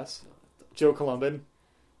our class. Joe Columban.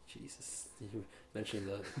 Jesus. You mentioned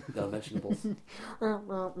the unmentionables.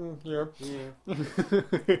 Yeah.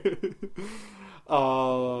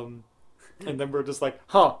 And then we're just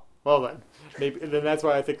well then. Maybe, and then that's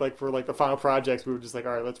why I think for the final projects we were just all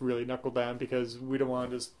right, let's really knuckle down because we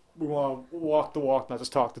want to walk the walk, not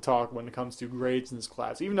just talk the talk when it comes to grades in this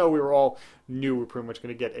class. Even though we were all knew we were pretty much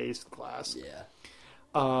going to get A's in the class. Yeah.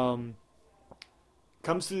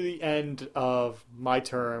 Comes to the end of my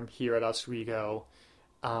term here at Oswego.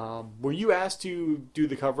 Were you asked to do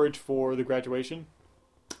the coverage for the graduation?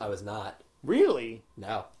 I was not. Really?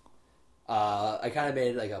 No. I kind of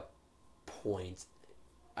made a point,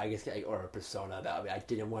 I guess, or a persona about it. I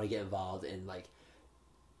didn't want to get involved in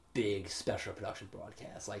big special production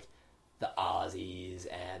broadcasts like the Aussies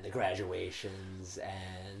and the graduations.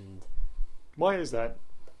 And why is that?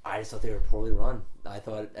 I just thought they were poorly run. I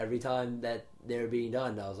thought every time that they were being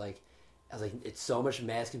done, I was like, it's so much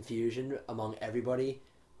mass confusion among everybody.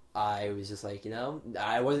 I was just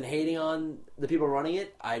I wasn't hating on the people running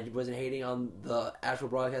it. I wasn't hating on the actual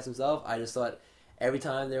broadcast themselves. I just thought every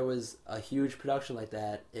time there was a huge production like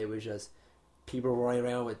that, it was just people running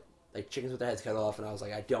around with chickens with their heads cut off, and I was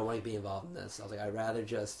like, I don't want to be involved in this. I was like, I'd rather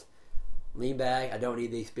just lean back. I don't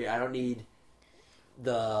need the experience. I don't need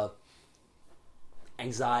the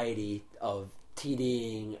anxiety of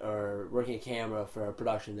TDing or working a camera for a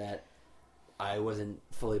production that I wasn't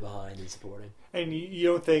fully behind and supporting. And you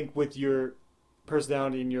don't think, with your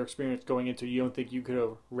personality and your experience going into it, you don't think you could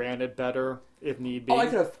have ran it better if need be? Oh, I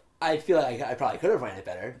could have. I feel like I probably could have ran it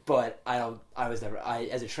better, but I don't. I was never.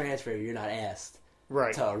 As a transfer, you're not asked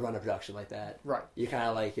to run a production like that. Right. You're kind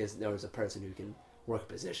of as a person who can work a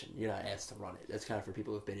position. You're not asked to run it. That's kind of for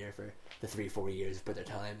people who've been here for the 3-4 years, put their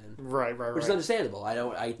time in. Right. Which is understandable. I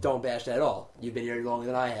don't bash that at all. You've been here longer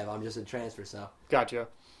than I have. I'm just a transfer, so. Gotcha.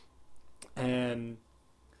 And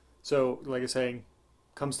so, like I was saying,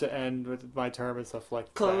 comes to end with my term and stuff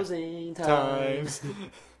like Closing that. times.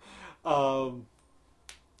 What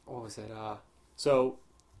was it? So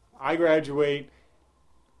I graduate.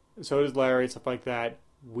 So does Larry and stuff like that.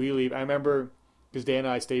 We leave. I remember because Dan and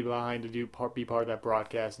I stayed behind to be part of that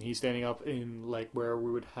broadcast, and he's standing up in like where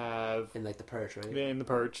we would have in like the perch, right? In the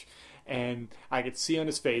perch, and I could see on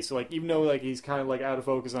his face. So like even though like he's kind of like out of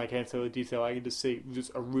focus and I can't tell the detail, I could just see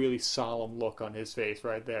just a really solemn look on his face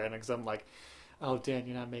right there, and because I'm like, oh Dan,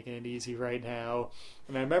 you're not making it easy right now.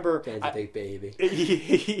 And I remember Dan's a big baby.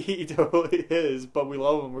 He totally is, but we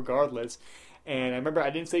love him regardless. And I remember I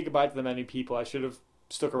didn't say goodbye to the many people. I should have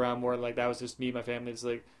stuck around more. Like that was just me and my family. It's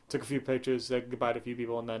like took a few pictures, said goodbye to a few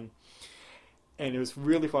people, and it was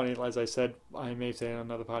really funny. As I said, I may say on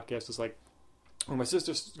another podcast, was like when my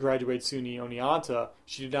sister graduated SUNY Oneonta,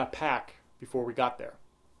 she did not pack before we got there.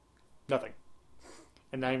 Nothing.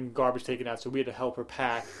 And then garbage taken out, so we had to help her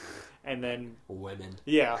pack. And then women.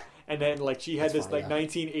 Yeah. And then like she had That's this like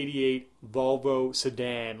 1988 Volvo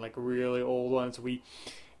sedan, like a really old one. So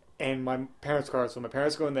and my parents' car, so my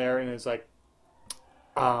parents go in there and it's like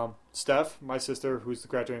Steph, my sister, who's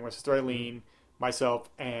graduating, my sister Eileen, myself,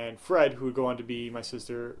 and Fred, who would go on to be my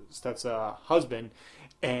sister Steph's husband.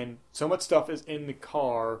 And so much stuff is in the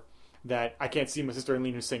car that I can't see my sister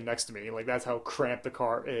Eileen who's sitting next to me. Like that's how cramped the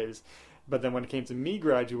car is. But then when it came to me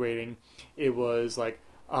graduating, it was like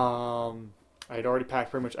I had already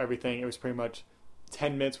packed pretty much everything. It was pretty much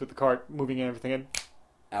 10 minutes with the cart, moving everything in.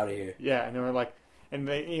 Out of here. Yeah, and they were like, and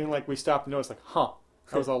they even like we stopped and noticed like,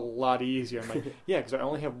 that was a lot easier. I'm like, yeah, because I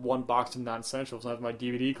only have one box of non-essentials. I have my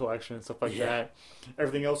DVD collection and stuff like that.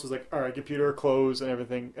 Everything else was like, all right, computer, clothes, and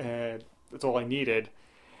everything, and that's all I needed.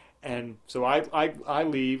 And so I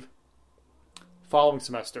leave. Following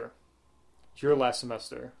semester, your last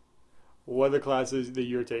semester, what are the classes that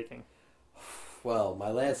you're taking? Well, my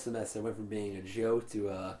last semester went from being a joke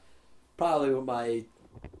to probably my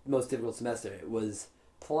most difficult semester. It was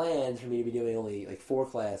planned for me to be doing only like 4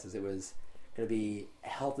 classes. It was going to be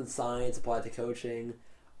health and science applied to coaching,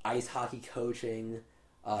 ice hockey coaching,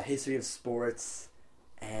 history of sports,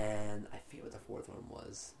 and I forget what the 4th one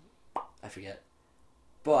was. I forget.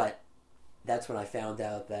 But that's when I found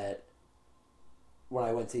out that when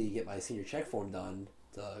I went to get my senior check form done,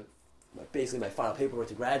 basically my final paperwork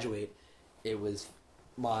to graduate, it was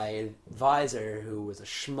my advisor, who was a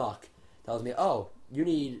schmuck, tells me, oh, you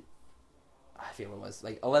need, I forget what it was,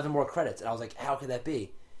 like 11 more credits. And I was like, how could that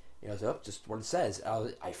be? So just what it says.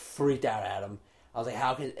 I freaked out at him. I was like,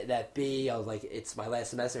 how can that be? I was like, it's my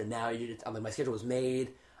last semester, and now I'm like, my schedule was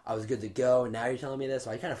made. I was good to go, and now you're telling me this?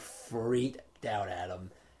 So I kind of freaked out at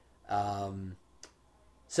him.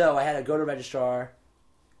 So I had to go to registrar,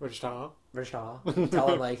 tell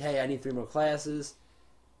them like, hey, I need 3 more classes.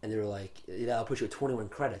 And they were like, I'll put you at 21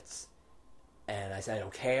 credits. And I said, I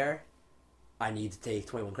don't care. I need to take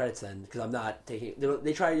 21 credits then, because I'm not taking...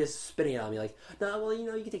 They try just spitting it on me like, no, well,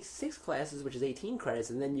 you can take 6 classes, which is 18 credits,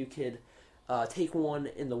 and then you could take one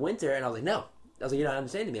in the winter. And I was like, no. I was like, you're not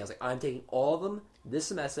understanding me. I was like, I'm taking all of them this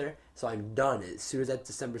semester, so I'm done as soon as that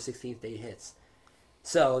December 16th date hits.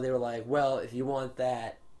 So they were like, well, if you want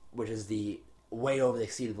that, which is the way over the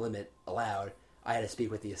exceeded limit allowed, I had to speak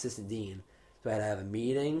with the assistant dean. So I had to have a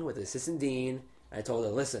meeting with the assistant dean, and I told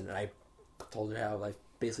her, listen, and I told her how I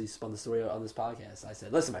basically spun the story on this podcast. I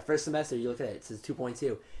said, listen, my first semester, you look at it, it says 2.2,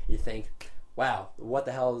 and you think, wow, what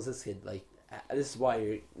the hell is this kid? Like, this is why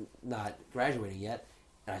you're not graduating yet.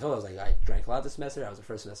 And I told her, I was like, I drank a lot this semester, I was a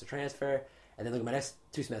first semester transfer, and then look at my next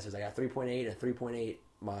 2 semesters, I got 3.8 and 3.8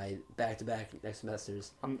 my back-to-back next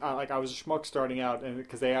semesters. I was a schmuck starting out, and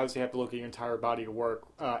because they obviously have to look at your entire body of work,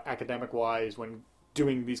 academic-wise, when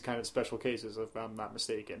doing these kind of special cases, if I'm not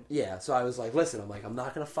mistaken. Yeah, so I was like, listen, I'm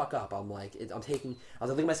not going to fuck up. I was like, looking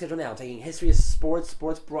at my schedule now. I'm taking history of sports,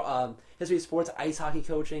 ice hockey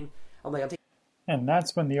coaching. And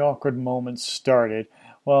that's when the awkward moments started.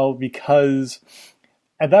 Well, because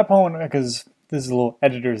at that point, because this is a little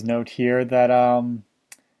editor's note here, that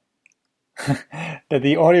that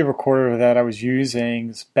the audio recorder that I was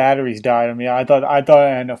using's batteries died on me. I thought I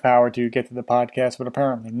had enough power to get to the podcast, but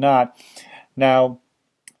apparently not. Now,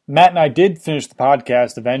 Matt and I did finish the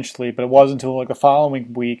podcast eventually, but it wasn't until like the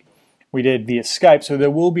following week we did via Skype. So there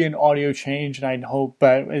will be an audio change, and I hope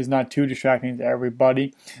that is not too distracting to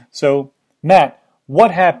everybody. So, Matt,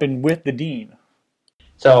 what happened with the dean?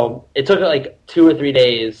 So it took like 2 or 3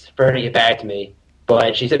 days for her to get back to me,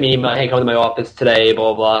 but she sent me an email, hey, come to my office today,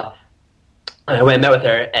 blah, blah, blah. And I went and met with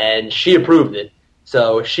her, and she approved it.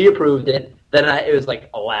 So she approved it. Then it was like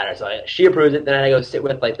a ladder. So she approved it. Then I had to go sit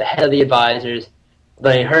with like the head of the advisors,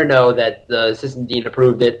 letting her know that the assistant dean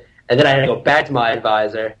approved it. And then I had to go back to my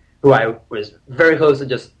advisor, who I was very close to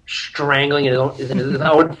just strangling in his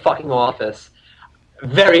own fucking office.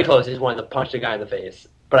 Very close. He just wanted to punch the guy in the face,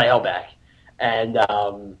 but I held back. And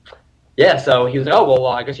yeah, so he was like, "Oh well,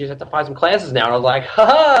 I guess you just have to find some classes now." And I was like, "Ha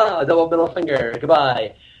ha! Double middle finger.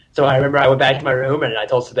 Goodbye." So I remember I went back to my room and I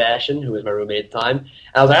told Sebastian, who was my roommate at the time, and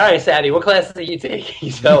I was like, "All right, Savvy, what classes are you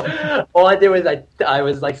taking?" So all I did was I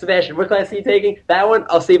was like, "Sebastian, what class are you taking? That one?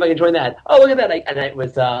 I'll see if I can join that." Oh, look at that! And it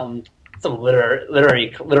was some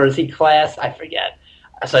literacy class. I forget.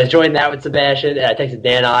 So I joined that with Sebastian, and I texted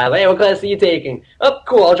Dan I, like, "Hey, what class are you taking?" "Oh,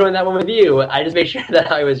 cool, I'll join that one with you." I just made sure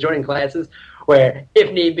that I was joining classes where,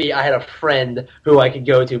 if need be, I had a friend who I could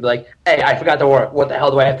go to, be like, "Hey, I forgot to work. What the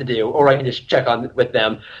hell do I have to do?" Or I can just check on with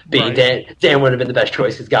them. Being Right. Dan would have been the best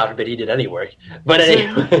choice because God forbid he did any work. But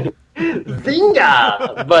anyway,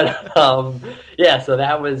 Zinga! But yeah, so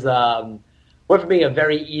that was went from being a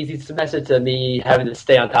very easy semester to me having to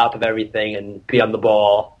stay on top of everything and be on the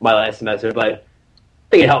ball my last semester. But I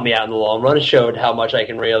think it helped me out in the long run. It showed how much I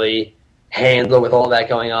can really handle with all that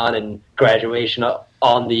going on and graduation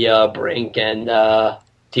on the brink and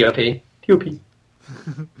TOP.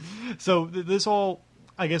 So this all,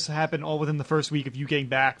 I guess, happened all within the first week of you getting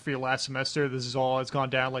back for your last semester. This is all, it's gone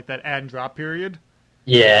down like that add and drop period.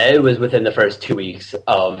 Yeah, it was within the first 2 weeks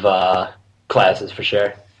of classes for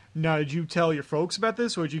sure. Now, did you tell your folks about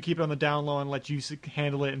this, or did you keep it on the down low and let you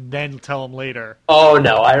handle it and then tell them later? Oh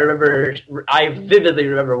no, I vividly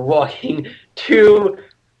remember walking to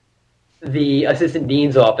the assistant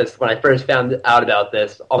dean's office when I first found out about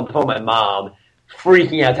this on the phone with my mom,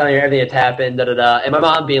 freaking out, telling her everything that's happened, and my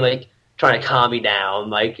mom being like, trying to calm me down,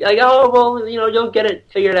 like, "Oh, well, you'll get it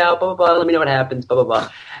figured out, blah, blah, blah, let me know what happens, blah, blah,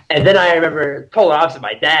 blah." And then I remember, polar opposite,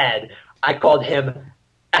 my dad, I called him,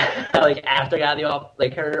 like, after I got out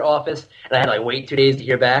of her office, and I had to, like, wait 2 days to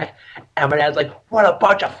hear back, and my dad's like, "What a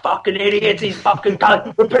bunch of fucking idiots, these fucking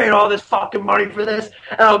guys, we're paying all this fucking money for this,"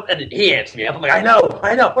 and he answered me, I'm like, I know,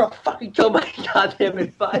 we're gonna fucking kill my goddamn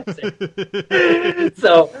advisor.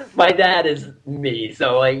 So, my dad is me,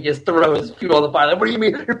 so, like, just throws fuel on the fire, like, "What do you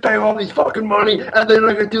mean, you're paying all these fucking money, and they're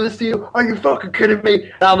not gonna do this to you? Are you fucking kidding me?"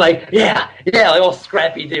 And I'm like, yeah, like, all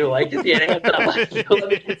scrappy do, like, just, yeah,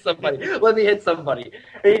 I'm like, let me hit somebody.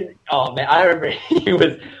 Oh man, I remember he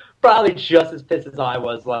was probably just as pissed as I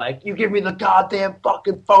was. Like, "You give me the goddamn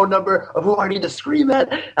fucking phone number of who I need to scream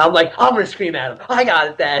at." And I'm like, "I'm gonna scream at him. I got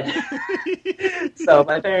it, Dad." So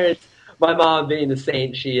my parents, my mom being the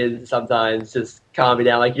saint she is sometimes, just calm me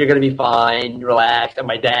down. Like, "You're gonna be fine, relax." And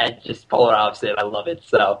my dad just polar opposite. I love it.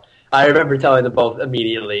 So I remember telling them both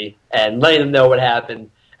immediately and letting them know what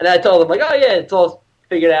happened. And I told them, like, "Oh yeah, it's all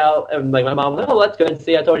figured out." And like my mom was like, "Oh, that's good.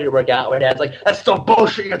 See, I told you to work out." My dad's like, "That's still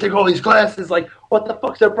bullshit. You gotta take all these classes. Like, what the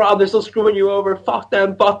fuck's their problem? They're still screwing you over. Fuck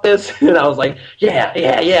them. Fuck this." And I was like, yeah,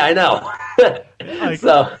 I know.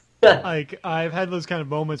 So. Like, I've had those kind of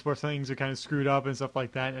moments where things are kind of screwed up and stuff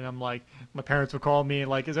like that, and I'm like, my parents would call me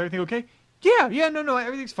and like, "Is everything okay?" Yeah, no,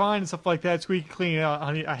 everything's fine and stuff like that. Squeaky clean.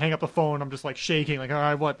 I hang up the phone. I'm just like shaking, like, all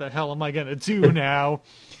right, what the hell am I gonna do now?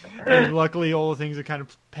 And luckily, all the things are kind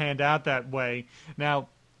of panned out that way. Now,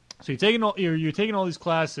 so you're taking all these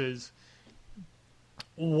classes.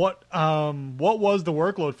 What was the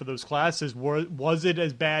workload for those classes? Was it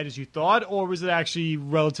as bad as you thought, or was it actually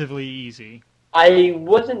relatively easy? I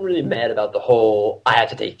wasn't really mad about the whole I had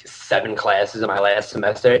to take 7 classes in my last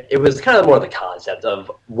semester. It was kind of more the concept of,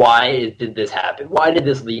 why did this happen? Why did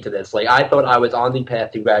this lead to this? Like, I thought I was on the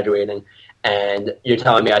path to graduating, and you're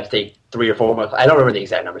telling me I have to take 3 or 4 more. I don't remember the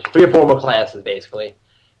exact numbers. 3 or 4 more classes, basically,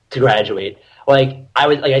 to graduate. Like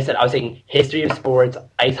I said, I was taking history of sports,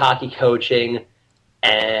 ice hockey coaching,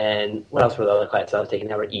 and what else were the other classes I was taking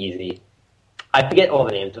that were easy? I forget all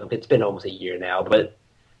the names of them. It's been almost a year now, but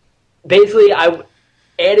basically,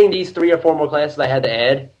 adding these 3 or 4 more classes I had to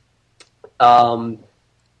add,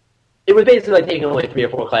 it was basically like taking only 3 or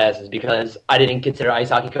 4 classes because I didn't consider ice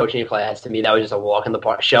hockey coaching a class. To me, that was just a walk in the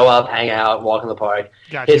park. Show up, hang out, walk in the park.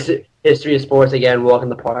 Gotcha. History of sports, again, walk in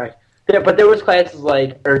the park. But there was classes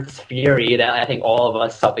like Earth's Fury that I think all of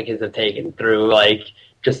us Suffolk kids have taken through, like,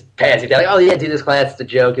 just passing down. Like, "Oh, yeah, do this class. It's a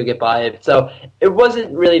joke. You'll get by it." So it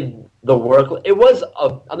wasn't really the work. It was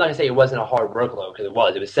I'm not going to say it wasn't a hard workload, because it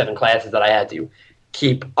was. It was 7 classes that I had to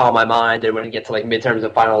keep on my mind. And when it gets to, like, midterms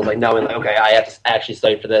and finals, like, knowing, like, okay, I have to actually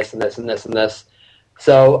study for this and this and this and this.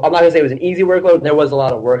 So I'm not going to say it was an easy workload. There was a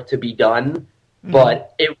lot of work to be done.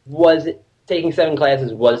 But it was, taking 7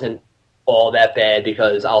 classes wasn't all that bad,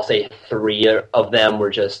 because I'll say 3 of them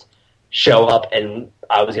were just show up and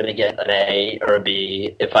I was going to get an A or a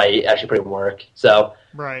B if I actually put in work. So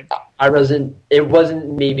right. It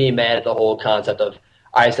wasn't me being mad at the whole concept of,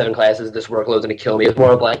 I have 7 classes, this workload's going to kill me. It was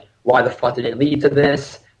more of like, why the fuck did it lead to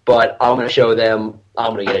this? but I'm going to show them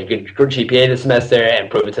I'm going to get a good GPA this semester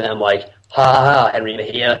and prove it to them like, ha ha ha, Henry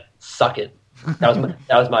Mejia, suck it. That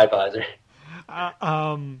was my advisor.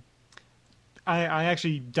 I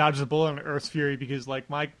actually dodged the bullet on Earth's Fury because like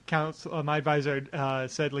my advisor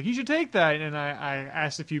said like you should take that, and I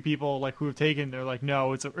asked a few people like who have taken. They're like,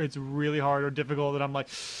 no, it's really hard or difficult, and I'm like,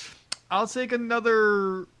 I'll take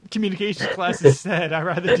another communications class instead. I'd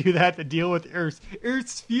rather do that than deal with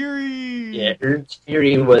Earth's Fury. Yeah, Earth's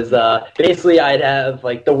Fury was basically I'd have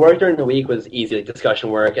like the work during the week was easy, like discussion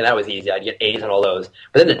work, and that was easy. I'd get A's on all those.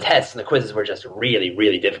 But then the tests and the quizzes were just really,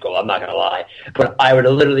 really difficult. I'm not gonna lie. But I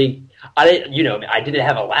didn't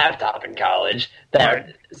have a laptop in college,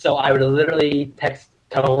 so I would literally text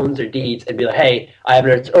Tones or Deets and be like, hey, I have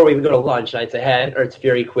or we would go to lunch, and I'd say, hey, Earth's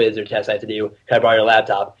Fury quiz or test I have to do. Can I borrow your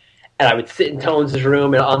laptop? And I would sit in Tones'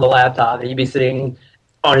 room and on the laptop, and he'd be sitting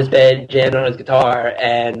on his bed, jamming on his guitar,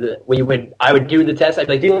 and I would do the test. I'd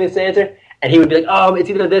be like, do you want this answer? And he would be like, oh, it's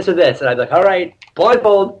either this or this. And I'd be like, all right,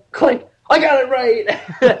 blindfold, click, I got it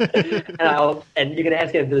right. and you can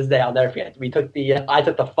ask him to this day, I'll never forget. I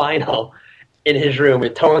took the final in his room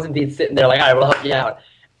with Tones and Deeds sitting there like, all right, we'll help you out.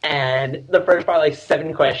 And the first probably like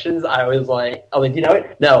 7 questions, I was like, do you know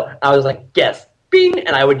it? No. I was like, guess. Bing,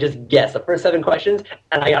 and I would just guess the first 7 questions,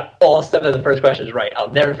 and I got all 7 of the first questions right.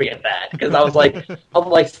 I'll never forget that because I was like, I'm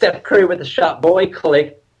like Steph Curry with the shot, boy,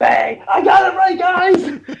 click, bang, I got it right, guys.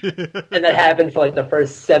 And that happened for like the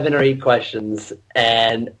first 7 or 8 questions, but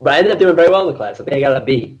I ended up doing very well in the class. I think I got a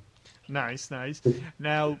B. Nice.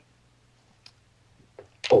 Now,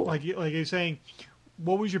 like you're saying,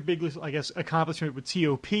 what was your biggest, I guess, accomplishment with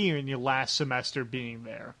TOP in your last semester being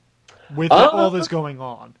there with all this going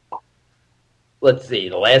on? Let's see.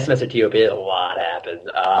 The last semester at TOP, a lot happened.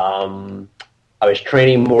 I was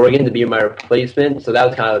training Morgan to be my replacement, so that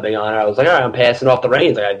was kind of a big honor. I was like, all right, I'm passing off the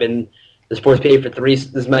reins. Like, I've been the sports PA for 3.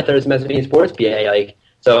 This is my 3rd semester being sports PA. Like,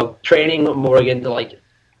 so training Morgan to like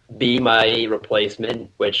be my replacement,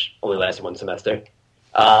 which only lasted 1 semester.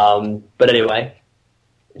 But anyway,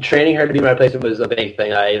 training her to be my replacement was a big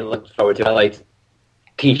thing. I looked forward to. I liked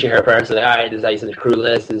teaching her personally. All right, this is how you send the crew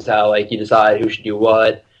list. This is how like you decide who should do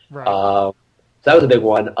what. Right. So that was a big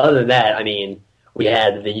one. Other than that, I mean, we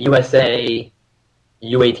had the USA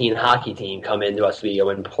U18 hockey team come into Oswego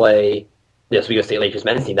and play the Oswego State Lakers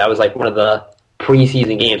men's team. That was like one of the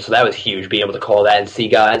preseason games, so that was huge, being able to call that and see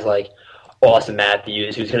guys like Austin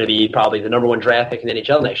Matthews, who's going to be probably the number 1 draft pick in the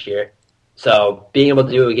NHL next year. So being able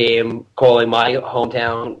to do a game, calling my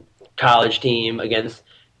hometown college team against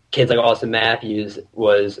kids like Austin Matthews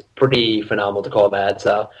was pretty phenomenal to call that.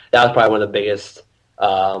 So that was probably one of the biggest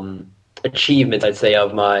achievements, I'd say,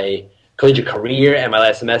 of my collegiate career and my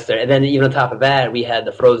last semester. And then even on top of that, we had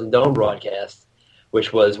the Frozen Dome broadcast,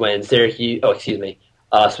 which was when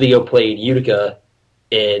Oswego played Utica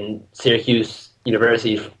in Syracuse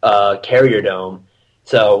University Carrier Dome.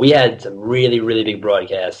 So we had some really, really big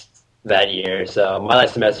broadcasts that year. So my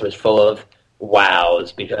last semester was full of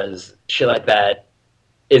wows because shit like that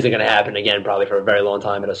isn't going to happen again probably for a very long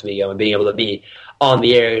time at Oswego, and being able to be on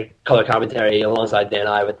the air color commentary alongside Dan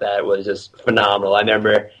I with that was just phenomenal. I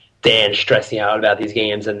remember Dan stressing out about these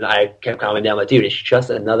games, and I kept commenting down like, dude, it's just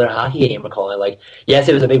another hockey game we're calling it. Like, yes,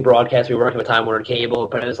 it was a big broadcast. We were working with Time Warner Cable,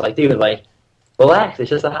 but it was like, dude, like, relax.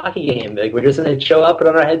 It's just a hockey game. Like, we're just going to show up, put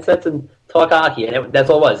on our headsets, and talk hockey. And that's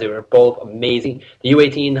all it was. They were both amazing. The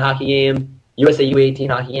U18 hockey game, USA U18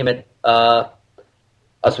 hockey game at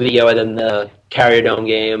Oswego, and then the Carrier Dome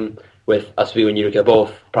game with Oswego and Utica,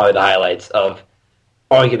 both probably the highlights of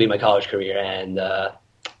arguably my college career and that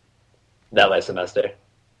last semester,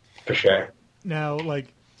 for sure. Now,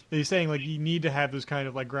 like, you're saying, like, you need to have those kind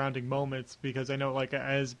of, like, grounding moments, because I know, like,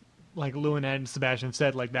 as, like, Lewin and Sebastian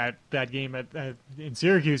said, like, that game in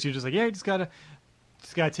Syracuse, you're just like, yeah, you just gotta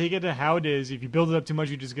take it to how it is. If you build it up too much,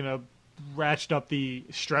 you're just gonna ratchet up the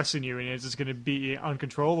stress in you, and it's just gonna be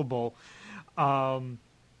uncontrollable.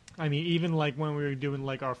 I mean, even, like, when we were doing,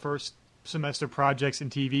 like, our first semester projects in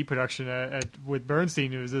TV production with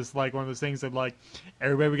Bernstein, it was just, like, one of those things that, like,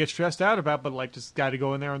 everybody would get stressed out about, but, like, just got to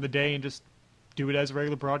go in there on the day and just do it as a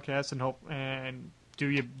regular broadcast and hope and do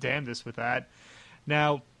your damnedest with that.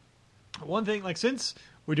 Now, one thing, like, since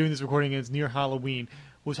we're doing this recording and it's near Halloween,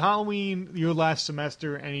 was Halloween your last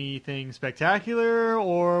semester anything spectacular,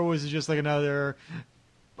 or was it just like another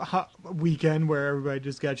weekend where everybody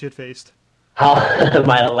just got shit-faced?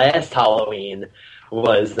 My last Halloween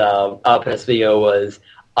was up in Oswego.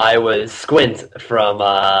 I was Squint from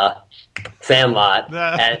Sandlot,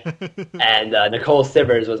 and Nicole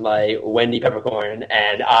Sivers was my Wendy Peppercorn,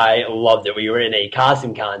 and I loved it. We were in a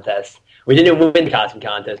costume contest. We didn't win the costume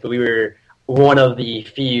contest, but we were one of the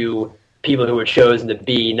few people who were chosen to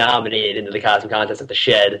be nominated into the costume contest at the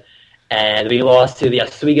Shed. And we lost to the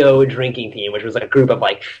Oswego drinking team, which was like a group of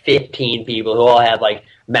like 15 people who all had like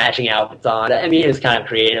matching outfits on. I mean, it was kind of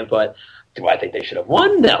creative, but do I think they should have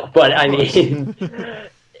won? No. But I mean,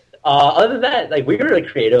 other than that, like we were really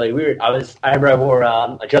creative. Like I remember I wore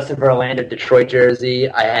a Justin Verlander Detroit jersey.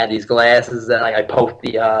 I had these glasses that like I poked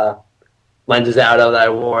the lenses out of that I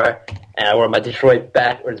wore. And I wore my Detroit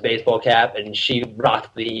backwards baseball cap, and she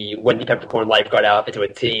rocked the Wendy Peppercorn lifeguard outfit to a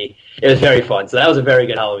T. It was very fun. So that was a very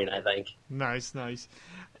good Halloween, I think. Nice.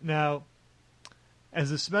 Now, as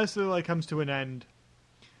the semester like comes to an end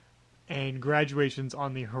and graduation's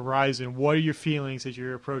on the horizon, what are your feelings as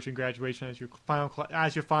you're approaching graduation, as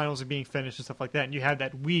your finals are being finished and stuff like that, and you have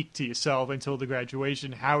that week to yourself until the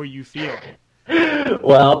graduation? How are you feeling?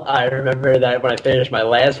 Well, I remember that when I finished my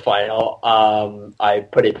last final, I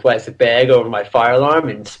put a plastic bag over my fire alarm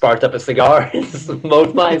and sparked up a cigar and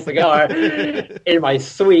smoked my cigar in my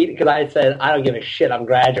suite because I said, I don't give a shit, I'm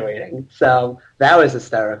graduating. So that was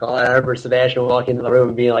hysterical. And I remember Sebastian walking into the room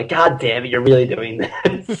and being like, God damn it, you're really doing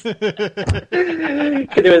this. Because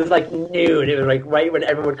it was like noon. It was like right when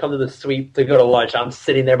everyone would come to the suite to go to lunch. I'm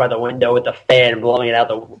sitting there by the window with the fan blowing it out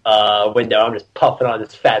the window. I'm just puffing on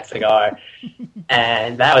this fat cigar.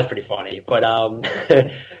 And that was pretty funny. But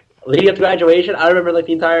leading up to graduation, I remember like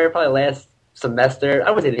the entire probably last semester. I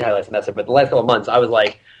wouldn't say the entire last semester, but the last couple of months, I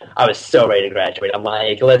was so ready to graduate. I'm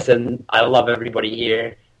like, listen, I love everybody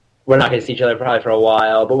here. We're not going to see each other probably for a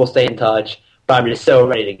while, but we'll stay in touch. But I'm just so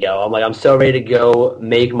ready to go. I'm like, I'm so ready to go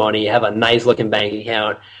make money, have a nice looking bank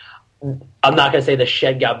account. I'm not going to say the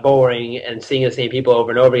Shed got boring and seeing the same people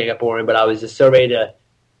over and over again got boring, but I was just so ready to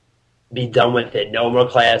be done with it. No more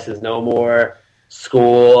classes, no more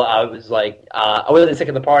school. I was like, I wasn't sick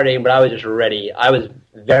of the partying, but I was just ready. I was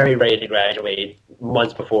very ready to graduate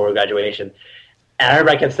months before graduation. And I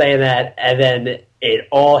remember I kept saying that, and then it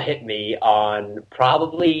all hit me on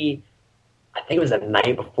probably, I think it was the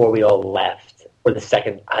night before we all left, or the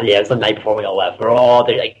second, it was the night before we all left. We're all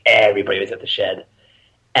there, like everybody was at the Shed,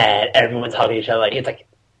 and everyone's hugging each other, like it's like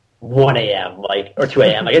 1 a.m., like, or 2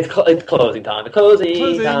 a.m., like it's closing time.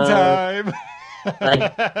 Closing time.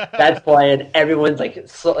 Like that's playing. Everyone's like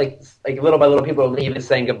little by little, people are leaving,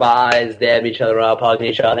 saying goodbyes, dabbing each other up, hugging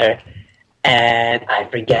each other. And I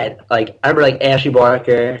forget, like I remember like Ashley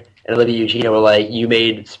Barker and Olivia Eugenia were like, "You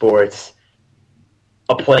made sports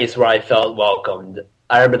a place where I felt welcomed."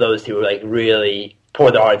 I remember those two were like really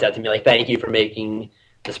poured their hearts out to me, like, "Thank you for making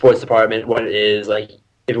the sports department what it is. Like,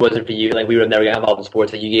 if it wasn't for you, like we would have never got involved in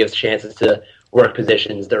sports. Like you gave us chances to work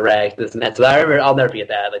positions, direct this and that." So I remember, I'll never forget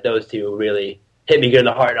that. Like those two really hit me good in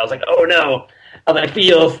the heart. I was like, "Oh no." I'm like,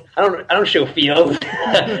 feels. I don't show feels.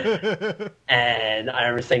 And I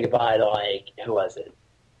remember saying goodbye to, like, who was it?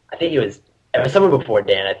 I think it was someone before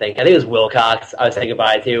Dan, I think. I think it was Wilcox I was saying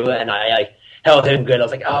goodbye to, and I, like, held him good. I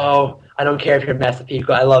was like, "Oh, I don't care if you're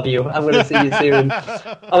Massapequa. I love you. I'm going to see you soon."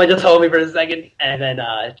 Just hold me for a second. And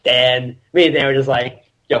then me and Dan were just like,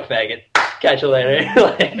 "Yo, faggot. Catch you later."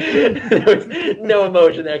 Like, there was no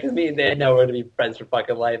emotion there because me and Dan know we're going to be friends for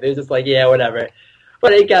fucking life. It was just like, yeah, whatever.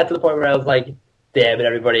 But it got to the point where I was like, dabbing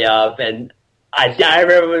everybody up, and I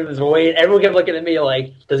remember it was waiting. Everyone kept looking at me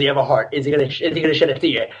like, "Does he have a heart? Is he gonna shed a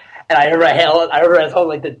tear?" And I remember I was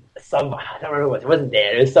holding like I don't remember who it was. It wasn't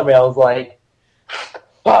Dan. It was somebody. I was like,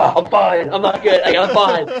 "Oh, I'm fine. I'm not good. Like, I'm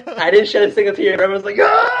fine." I didn't shed a single tear. Everyone was like,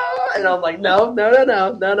 "Ah!" And I'm like, No. You're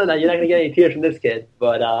not gonna get any tears from this kid.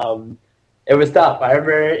 But it was tough. I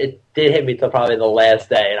remember it did hit me till probably the last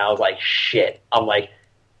day, and I was like, "Shit." I'm like,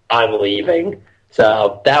 I'm leaving.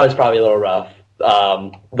 So that was probably a little rough.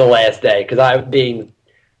 The last day, because I, being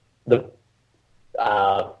the,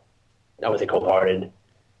 I wouldn't say cold-hearted,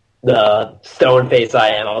 the stone face I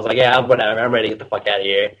am, I was like, yeah, whatever, I'm ready to get the fuck out of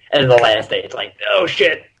here. And then the last day, it's like, oh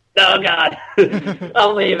shit, oh god,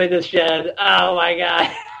 I'm leaving this Shed, oh my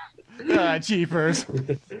god. Cheapers.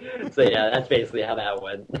 So yeah, that's basically how that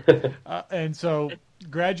went. And so,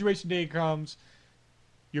 graduation day comes.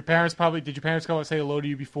 Did your parents come and say hello to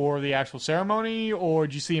you before the actual ceremony, or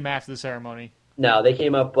did you see them after the ceremony? No, they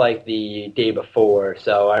came up like the day before.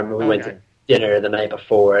 So I remember we went to dinner the night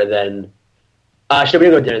before. Then, should we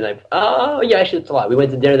go to dinner the night? Oh yeah, actually, it's a lot. We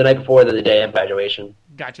went to dinner the night before, then the day of graduation.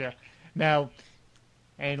 Gotcha. Now,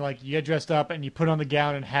 and like you get dressed up and you put on the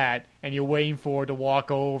gown and hat, and you're waiting for it to walk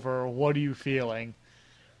over. What are you feeling?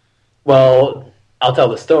 Well, I'll tell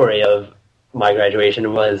the story of my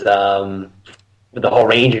graduation. Was the whole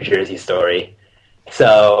Ranger jersey story.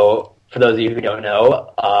 So, for those of you who don't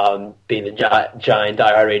know, being the giant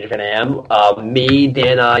diehard Ranger fan I am, me,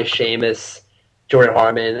 Dan, Seamus, Jordan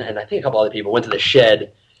Harmon, and I think a couple other people went to the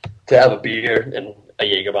Shed to have a beer and a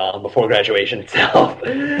Jaeger bomb before graduation itself.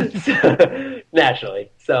 So,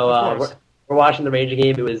 naturally. So we're watching the Ranger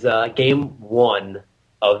game. It was game 1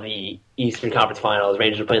 of the Eastern Conference Finals.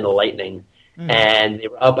 Rangers were playing the Lightning, and they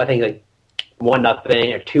were up, I think, like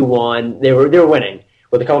 1-0 or 2-1. They were winning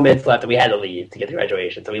with a couple minutes left, and we had to leave to get to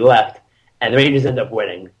graduation. So we left, and the Rangers ended up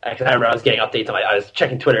winning. Because I remember I was getting updates on I was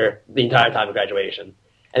checking Twitter the entire time of graduation,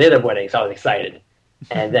 and they ended up winning. So I was excited.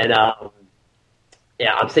 And then,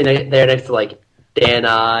 I'm sitting there next to like Dan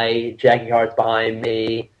I, Jackie Hart's behind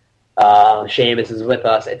me, Seamus is with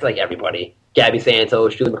us. It's like everybody. Gabby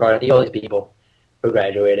Santos, Julie McCarthy, all these people who are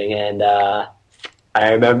graduating. And I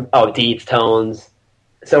remember, Deeds, Tones.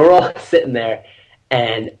 So we're all sitting there.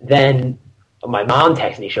 And then my mom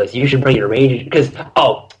texts me. She goes, you should bring your Rangers. Because,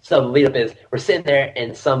 so the lead up is we're sitting there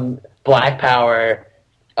and some Black Power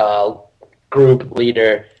group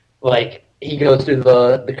leader, like, he goes through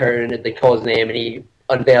the curtain and they call his name and he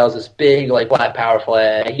unveils this big, like, Black Power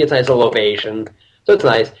flag. He gets a nice little ovation. So it's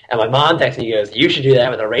nice. And my mom texts me and goes, you should do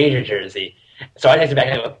that with a Ranger jersey. So I texted back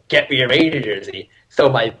and I go, get me a Ranger jersey. So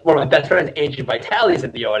one of my best friends, Andrew Vitale's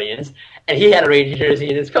in the audience, and he had a Ranger jersey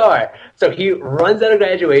in his car. So he runs out of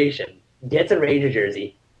graduation, gets a Ranger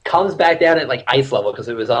jersey, comes back down at, like, ice level because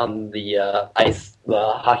it was on the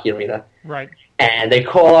hockey arena. Right. And they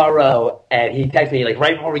call our row, and he texts me, like,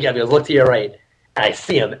 right before we get up, he goes, look to your right. And I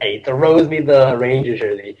see him, and he throws me the Ranger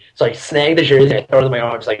jersey. So I snag the jersey, I throw it in my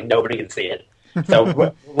arms, like, nobody can see it. So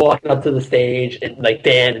we're walking up to the stage, and, like,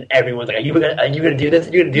 Dan and everyone's like, are you gonna do this?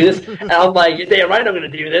 Are you gonna do this? And I'm like, you're damn right I'm gonna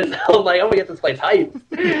do this. I'm like, I'm gonna get this place hyped.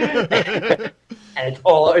 And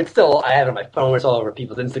it's still, I have it on my phone, it's all over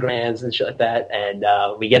people's Instagrams and shit like that. And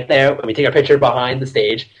we get there, and we take our picture behind the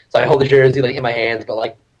stage. So I hold the jersey, like, in my hands, but,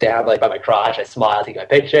 like, down, like, by my crotch. I smile, take my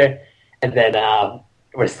picture. And then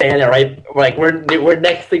we're standing there, right? We're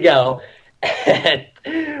next to go. And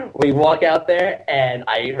we walk out there, and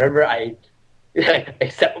I remember I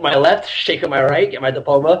step with my left, shake with my right, get my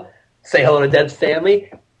diploma, say hello to Deb Stanley.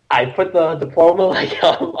 I put the diploma, like,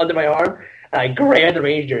 under my arm, and I grab the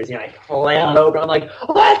Ranger jersey, and I flail it over. I'm like,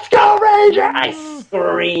 let's go Rangers! I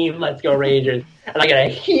scream, let's go Rangers. And I get a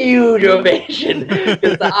huge ovation.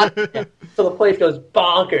 So the place goes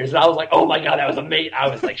bonkers. And I was like, oh my God, that was amazing. I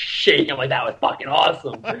was, like, shaking. I'm like, that was fucking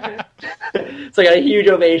awesome. So I got a huge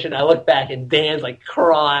ovation. I look back, and Dan's, like,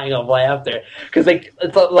 crying of laughter. Because, like,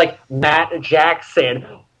 it's like Matt Jackson,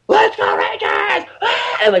 let's go Rangers!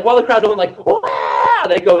 And, like, while the crowd's going, like, wow,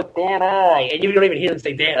 they go, Dan I. And you don't even hear them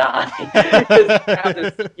say Dan I. Because the crowd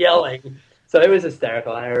is yelling. So it was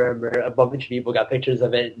hysterical. I remember a bunch of people got pictures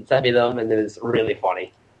of it and sent me them, and it was really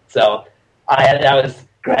funny. So that was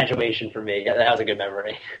graduation for me. That was a good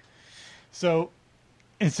memory. So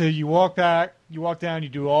you walk down, you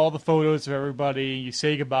do all the photos of everybody, you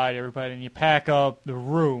say goodbye to everybody, and you pack up the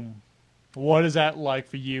room. What is that like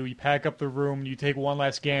for you? You pack up the room, you take one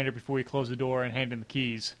last gander before you close the door and hand in the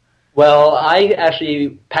keys. Well, I actually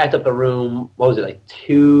packed up the room, what was it, like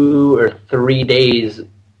 2 or 3 days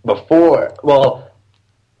before. Well,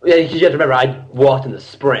 yeah, you have to remember, I walked in the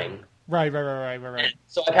spring. Right.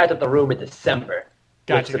 So I packed up the room in December.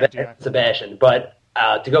 Gotcha. Sebastian. But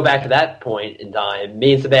to go back to that point in time,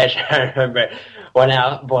 me and Sebastian, I remember, went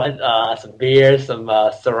out, bought some beer, some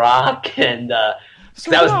Ciroc, and that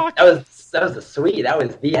was the suite. That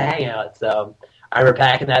was the hangout. So I remember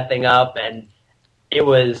packing that thing up, and it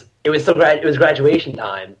was graduation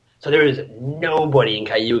time. So there was nobody in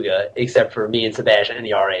Cayuga except for me and Sebastian and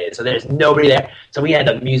the RAs. So there's nobody there. So we had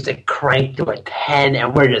the music cranked to a 10,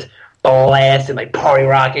 and we're just blasting, like, party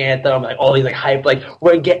rock anthem, like, all these, like, hype, like,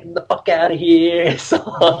 we're getting the fuck out of here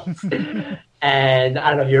songs. And I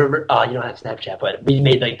don't know if you remember, you don't have Snapchat, but we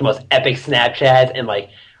made, like, the most epic Snapchats, and, like,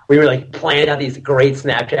 we were, like, planning out these great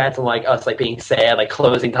Snapchats, and, like, us, like, being sad, like,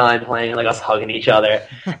 closing time playing, like, us hugging each other.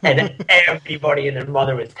 And everybody and their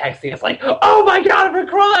mother was texting us, like, oh my God, we're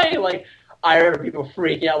crying! Like, I remember people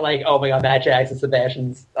freaking out, like, oh my God, Matt Jackson,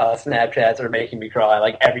 Sebastian's Snapchats are making me cry.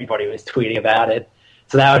 Like, everybody was tweeting about it.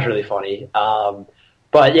 So that was really funny.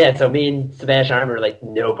 But yeah, so me and Sebastian, I remember, like,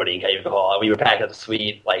 nobody in Cayuga Hall. We were packing up the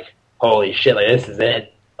suite, like, holy shit, like, this is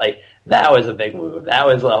it. Like, that was a big move. That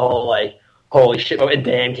was a whole, like, holy shit. And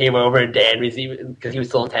Dan came over, and Dan was, because he was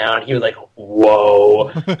still in town, he was like,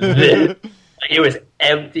 whoa. It was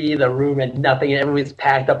empty, the room had nothing, and everyone was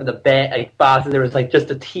packed up in the bed, like, boxes. There was, like,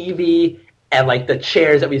 just a TV and, like, the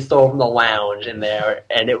chairs that we stole from the lounge in there,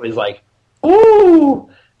 and it was like, ooh,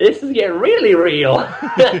 this is getting really real.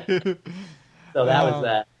 So that was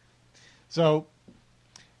that. So,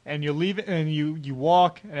 and you leave, and you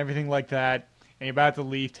walk and everything like that, and you're about to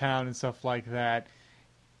leave town and stuff like that.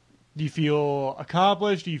 Do you feel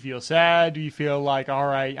accomplished? Do you feel sad? Do you feel like, all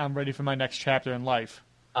right, I'm ready for my next chapter in life?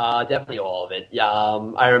 Definitely all of it. Yeah,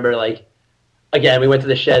 I remember like again, we went to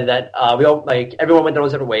the shed that we all like everyone went their own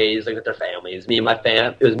separate ways, like with their families. Me and my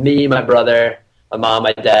fam. It was me, my brother, my mom,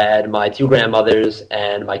 my dad, my two grandmothers,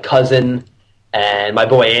 and my cousin, and my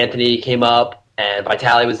boy Anthony came up, and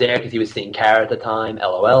Vitaly was there because he was seeing Kara at the time.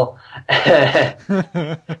 LOL.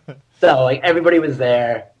 So like everybody was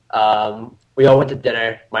there. We all went to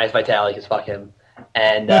dinner, minus Vitaly, because fuck him.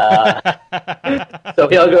 And so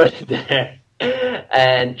we all go to dinner.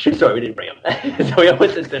 And true story, we didn't bring him. So we all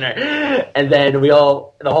went to dinner, and then everyone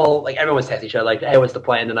was texting each other like, "Hey, what's the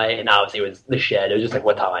plan tonight?" And obviously it was the shed. It was just like,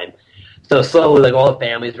 "What time?" So slowly, like all the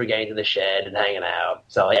families were getting to the shed and hanging out.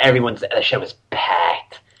 So like the shed was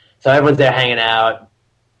packed. So everyone's there hanging out,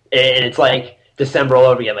 and it's like December all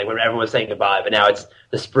over again, like when everyone was saying goodbye. But now it's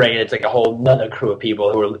the spring, and it's like a whole nother crew of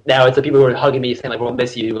people now it's the people who are hugging me, saying like, "We'll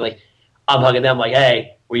miss you." Like I'm hugging them, like,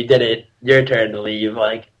 "Hey, we did it. Your turn to leave."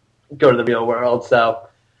 Like go to the real world. So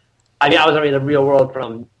I mean, I was already in the real world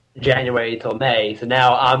from January till May. So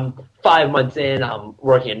now I'm 5 months in. I'm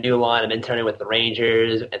working a new line. I'm interning with the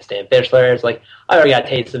Rangers and Stan Fischler. It's like I already got a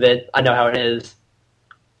taste of it. I know how it is.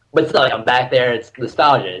 But still, like I'm back there. It's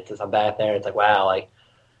nostalgia. It's just I'm back there. It's like wow, like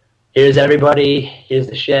here's everybody. Here's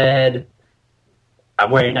the shed.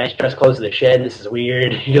 I'm wearing nice dress clothes to the shed. This is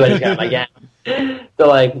weird. I just got my gown. So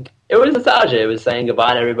like it was nostalgia. It was saying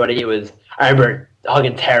goodbye to everybody. I remember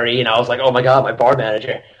hugging Terry, and I was like, "Oh my god, my bar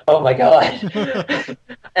manager! Oh my god!"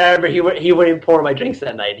 And I remember he wouldn't pour my drinks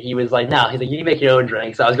that night. He was like, "No," he's like, "You make your own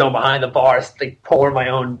drinks." So I was going behind the bar, like pouring my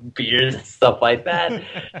own beers and stuff like that.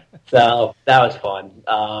 So that was fun.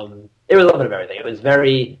 It was a little bit of everything. It was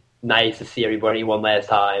very nice to see everybody one last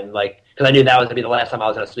time, like because I knew that was gonna be the last time I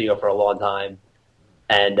was in Oswego for a long time,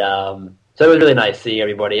 and so it was really nice seeing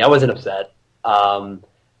everybody. I wasn't upset.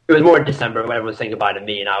 It was more in December when everyone was saying goodbye to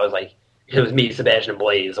me, and I was like. It was me, Sebastian, and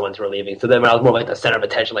Blaze, the ones who were leaving. So then when I was more like the center of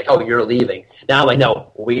attention, like, oh, you're leaving. Now I'm like, no,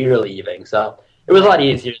 we're leaving. So it was a lot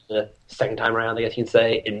easier the second time around, I guess you can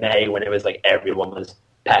say, in May when it was like everyone was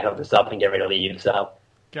packing up their stuff and getting ready to leave. So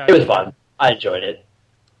it was fun. I enjoyed it.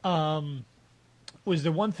 Was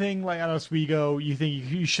there one thing like at Oswego you think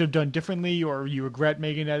you should have done differently or you regret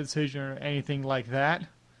making that decision or anything like that?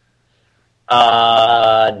 Nah.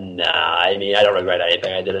 I mean, I don't regret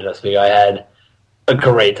anything I did at Oswego. I had a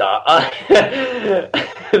great time.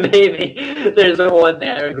 Maybe there's one thing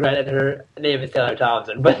I regretted. Her name is Taylor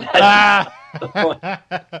Thompson, but that's for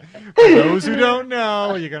those who don't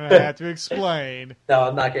know, you're gonna have to explain. No,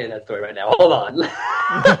 I'm not getting that story right now. Hold on.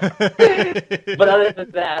 But other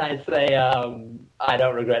than that, I'd say I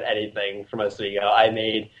don't regret anything from Oswego. I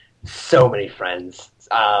made so many friends.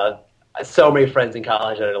 So many friends in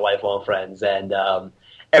college that are lifelong friends, and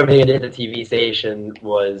everything I did at the TV station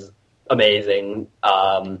was amazing.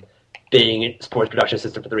 Being a sports production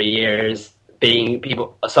assistant for 3 years, being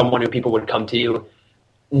someone who people would come to,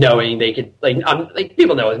 knowing they could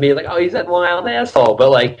people know it's me, like, oh, he's that Long Island asshole. But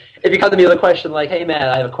like, if you come to me with a question like, hey man,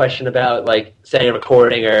 I have a question about like setting a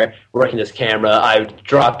recording or working this camera, I would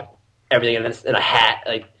drop everything in a hat,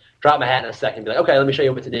 like drop my hat in a second, and be like, okay, let me show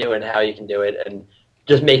you what to do and how you can do it, and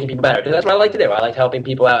just making people better. Because that's what I like to do. I like helping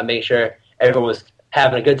people out and make sure everyone was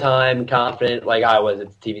having a good time, confident, like I was at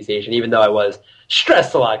the TV station, even though I was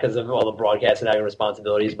stressed a lot because of all the broadcast and having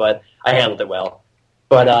responsibilities, but I handled it well.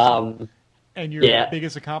 But and your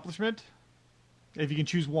biggest accomplishment, if you can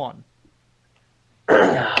choose one.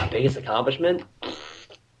 Biggest accomplishment?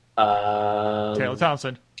 Taylor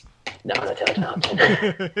Thompson. No, not Taylor Thompson.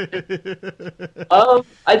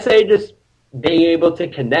 I'd say just being able to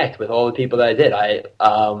connect with all the people that I did. I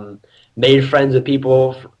made friends with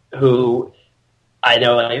people who I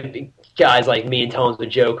know, like guys like me and Tones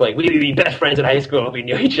would joke, like, we would be best friends in high school if we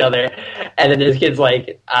knew each other. And then there's kids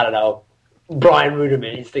like, I don't know, Brian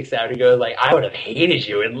Ruderman, he sticks out and goes, like, I would have hated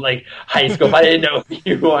you in, like, high school if I didn't know who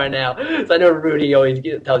you are now. So I know Rudy always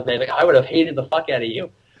tells me, like, I would have hated the fuck out of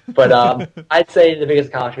you. But I'd say the biggest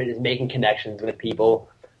accomplishment is making connections with people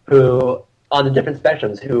who, on the different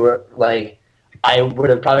spectrums, who are, like, I would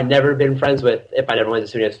have probably never been friends with if I never went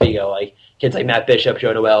to SUNY Oswego. Like, kids like Matt Bishop,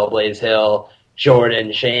 Joe Noel, Blaze Hill, Jordan,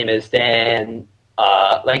 Seamus, Dan.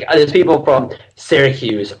 Like, there's people from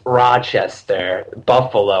Syracuse, Rochester,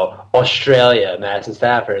 Buffalo, Australia, Madison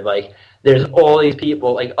Stafford. Like, there's all these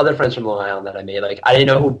people, like, other friends from Long Island that I made. Like, I didn't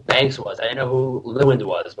know who Banks was. I didn't know who Lewin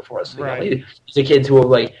was before us. Right. Like, these are kids who will,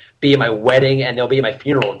 like, be at my wedding and they'll be at my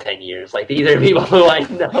funeral in 10 years. Like, these are people who I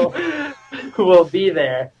know who will be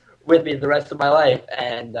there with me the rest of my life.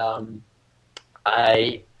 And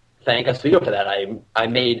I thank Oswego for that. I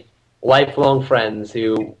made lifelong friends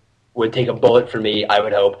who would take a bullet for me, I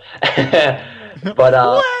would hope. But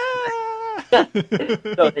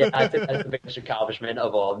so yeah, I think that's the biggest accomplishment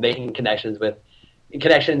of all, making connections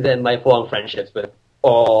and lifelong friendships with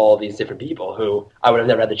all these different people who I would have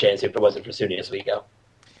never had the chance to if it wasn't for SUNY Oswego.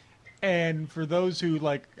 And for those who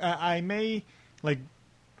I may do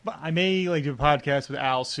a podcast with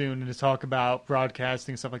Al soon and to talk about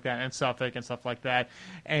broadcasting, stuff like that, and Suffolk and stuff like that.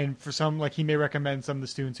 And for some, he may recommend some of the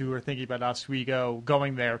students who are thinking about Oswego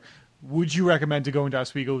going there. Would you recommend to going to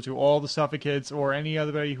Oswego to all the Suffolk kids or any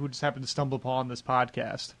other who just happened to stumble upon this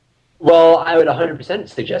podcast? Well, I would 100%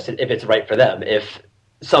 suggest it if it's right for them. If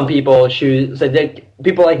some people choose,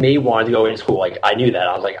 people like me wanted to go into school. I knew that.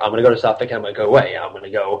 I was like, I'm going to go to Suffolk and I'm going to go away. I'm going to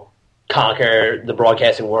go conquer the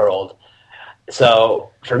broadcasting world. So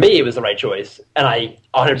for me, it was the right choice. And I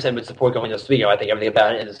 100% would support going to Oswego. I think everything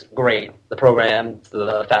about it is great. The program, to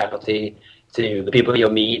the faculty, to the people you'll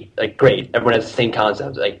meet, great. Everyone has the same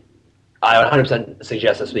concepts. I would 100%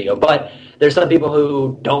 suggest Oswego. But there's some people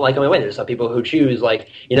who don't like going away. There's some people who choose,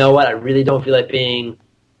 you know what, I really don't feel like being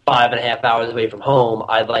 5.5 hours away from home.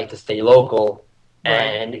 I'd like to stay local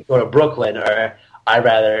and go to Brooklyn, or I'd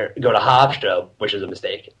rather go to Hofstra, which is a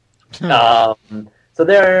mistake. So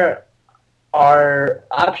there are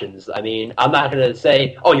options. I mean, I'm not going to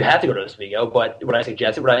say, oh, you have to go to Oswego, but would I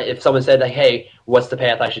suggest it? If someone said, hey, what's the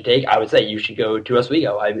path I should take? I would say you should go to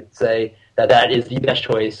Oswego. I would say that is the best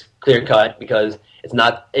choice, clear cut, because it's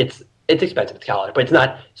expensive. It's college, but it's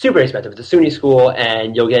not super expensive. It's a SUNY school,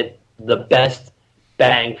 and you'll get the best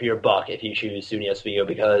bang for your buck if you choose SUNY Oswego,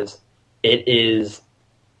 because it is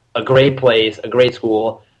a great place, a great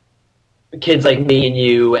school. Kids like me and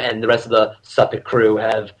you and the rest of the Suffolk crew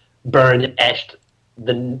have etched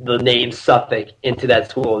the name Suffolk into that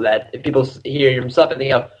school, that if people hear you're from Suffolk, they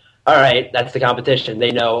go, all right, that's the competition.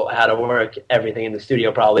 They know how to work everything in the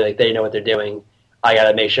studio probably. They know what they're doing. I got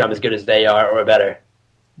to make sure I'm as good as they are or better.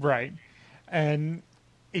 Right. And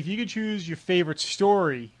if you could choose your favorite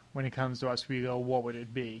story when it comes to Oswego, what would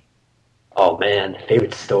it be? Oh, man.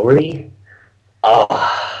 Favorite story? Oh,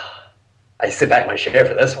 I sit back in my chair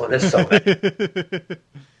for this one. This is so bad.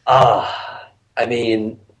 I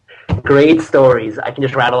mean, great stories. I can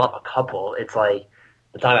just rattle up a couple. It's the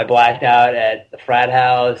time I blacked out at the frat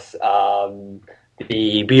house,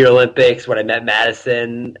 the Beer Olympics when I met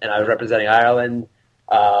Madison and I was representing Ireland.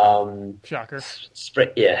 Shocker.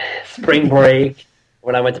 Spring break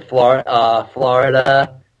when I went to Florida.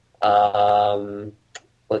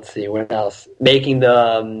 Let's see, what else? Making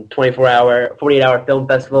the 48-hour film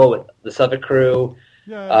festival with the Suffolk crew.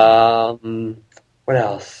 Yeah. What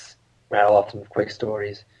else? Rattle off some quick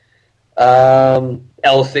stories.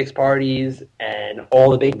 L6 parties and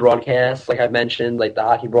all the big broadcasts, like I mentioned, like the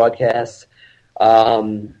hockey broadcasts,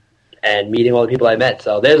 and meeting all the people I met.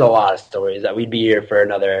 So there's a lot of stories that we'd be here for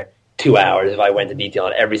another 2 hours if I went into detail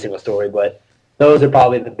on every single story, but those are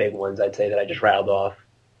probably the big ones I'd say that I just rattled off.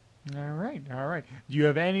 All right. Do you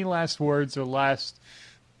have any last words or last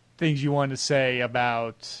things you want to say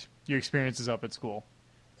about your experiences up at school?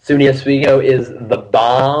 SUNY Oswego is the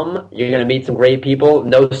bomb. You're going to meet some great people.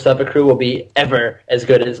 No Suffolk crew will be ever as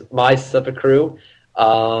good as my Suffolk crew.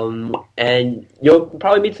 And you'll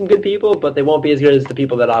probably meet some good people, but they won't be as good as the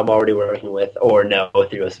people that I'm already working with or know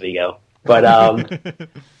through Oswego. But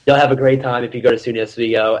you'll have a great time if you go to SUNY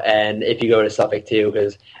Oswego and if you go to Suffolk too,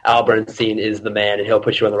 because Al Bernstein is the man and he'll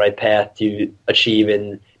put you on the right path to achieve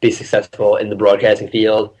and be successful in the broadcasting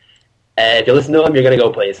field. And if you listen to him, you're going to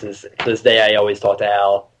go places. To this day, I always talk to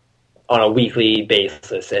Al on a weekly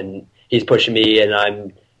basis, and he's pushing me, and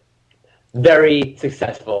I'm very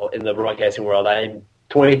successful in the broadcasting world. I'm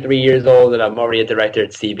 23 years old, and I'm already a director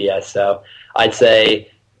at CBS. So I'd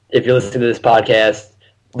say if you listen to this podcast,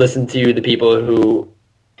 listen to the people who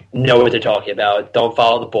know what they're talking about. Don't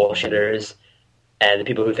follow the bullshitters and the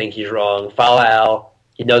people who think he's wrong. Follow Al.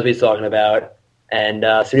 He knows what he's talking about. And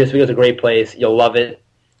SUNY Oswego is a great place. You'll love it.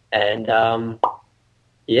 And,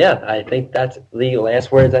 I think that's the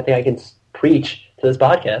last words I think I can preach to this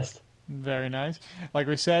podcast. Very nice. Like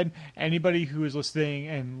we said, anybody who is listening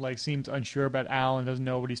and seems unsure about Al and doesn't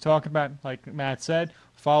know what he's talking about, like Matt said,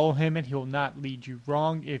 follow him and he will not lead you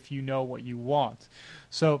wrong if you know what you want.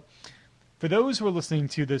 So for those who are listening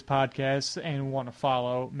to this podcast and want to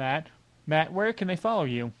follow Matt, where can they follow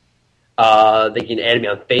you? They can add me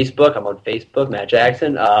on Facebook. I'm on Facebook, Matt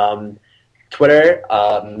Jackson. Twitter,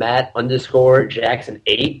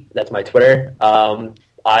 Matt_Jackson8. That's my Twitter. I'm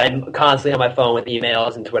constantly on my phone with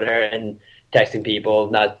emails and Twitter and texting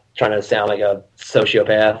people, not trying to sound like a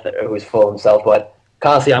sociopath who's full of himself, but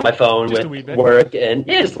constantly on my phone Just a wee with bit. work and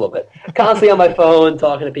just a little bit. Constantly on my phone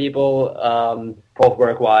talking to people, both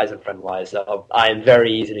work-wise and friend-wise. So I'm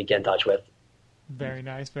very easy to get in touch with. Very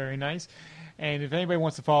nice, very nice. And if anybody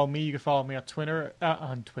wants to follow me, you can follow me on Twitter.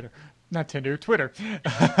 Not Tinder, Twitter.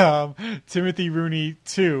 Timothy Rooney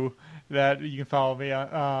 2. That you can follow me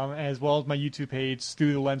on, as well as my YouTube page,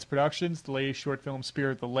 Through the Lens Productions, the latest short film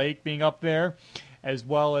Spirit of the Lake being up there, as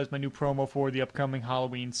well as my new promo for the upcoming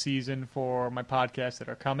Halloween season for my podcasts that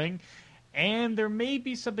are coming. And there may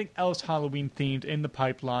be something else Halloween themed in the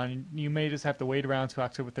pipeline. You may just have to wait around to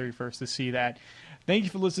October 31st to see that. Thank you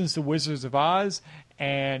for listening to Wizards of Oz,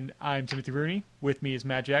 and I'm Timothy Rooney. With me is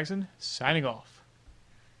Matt Jackson, signing off.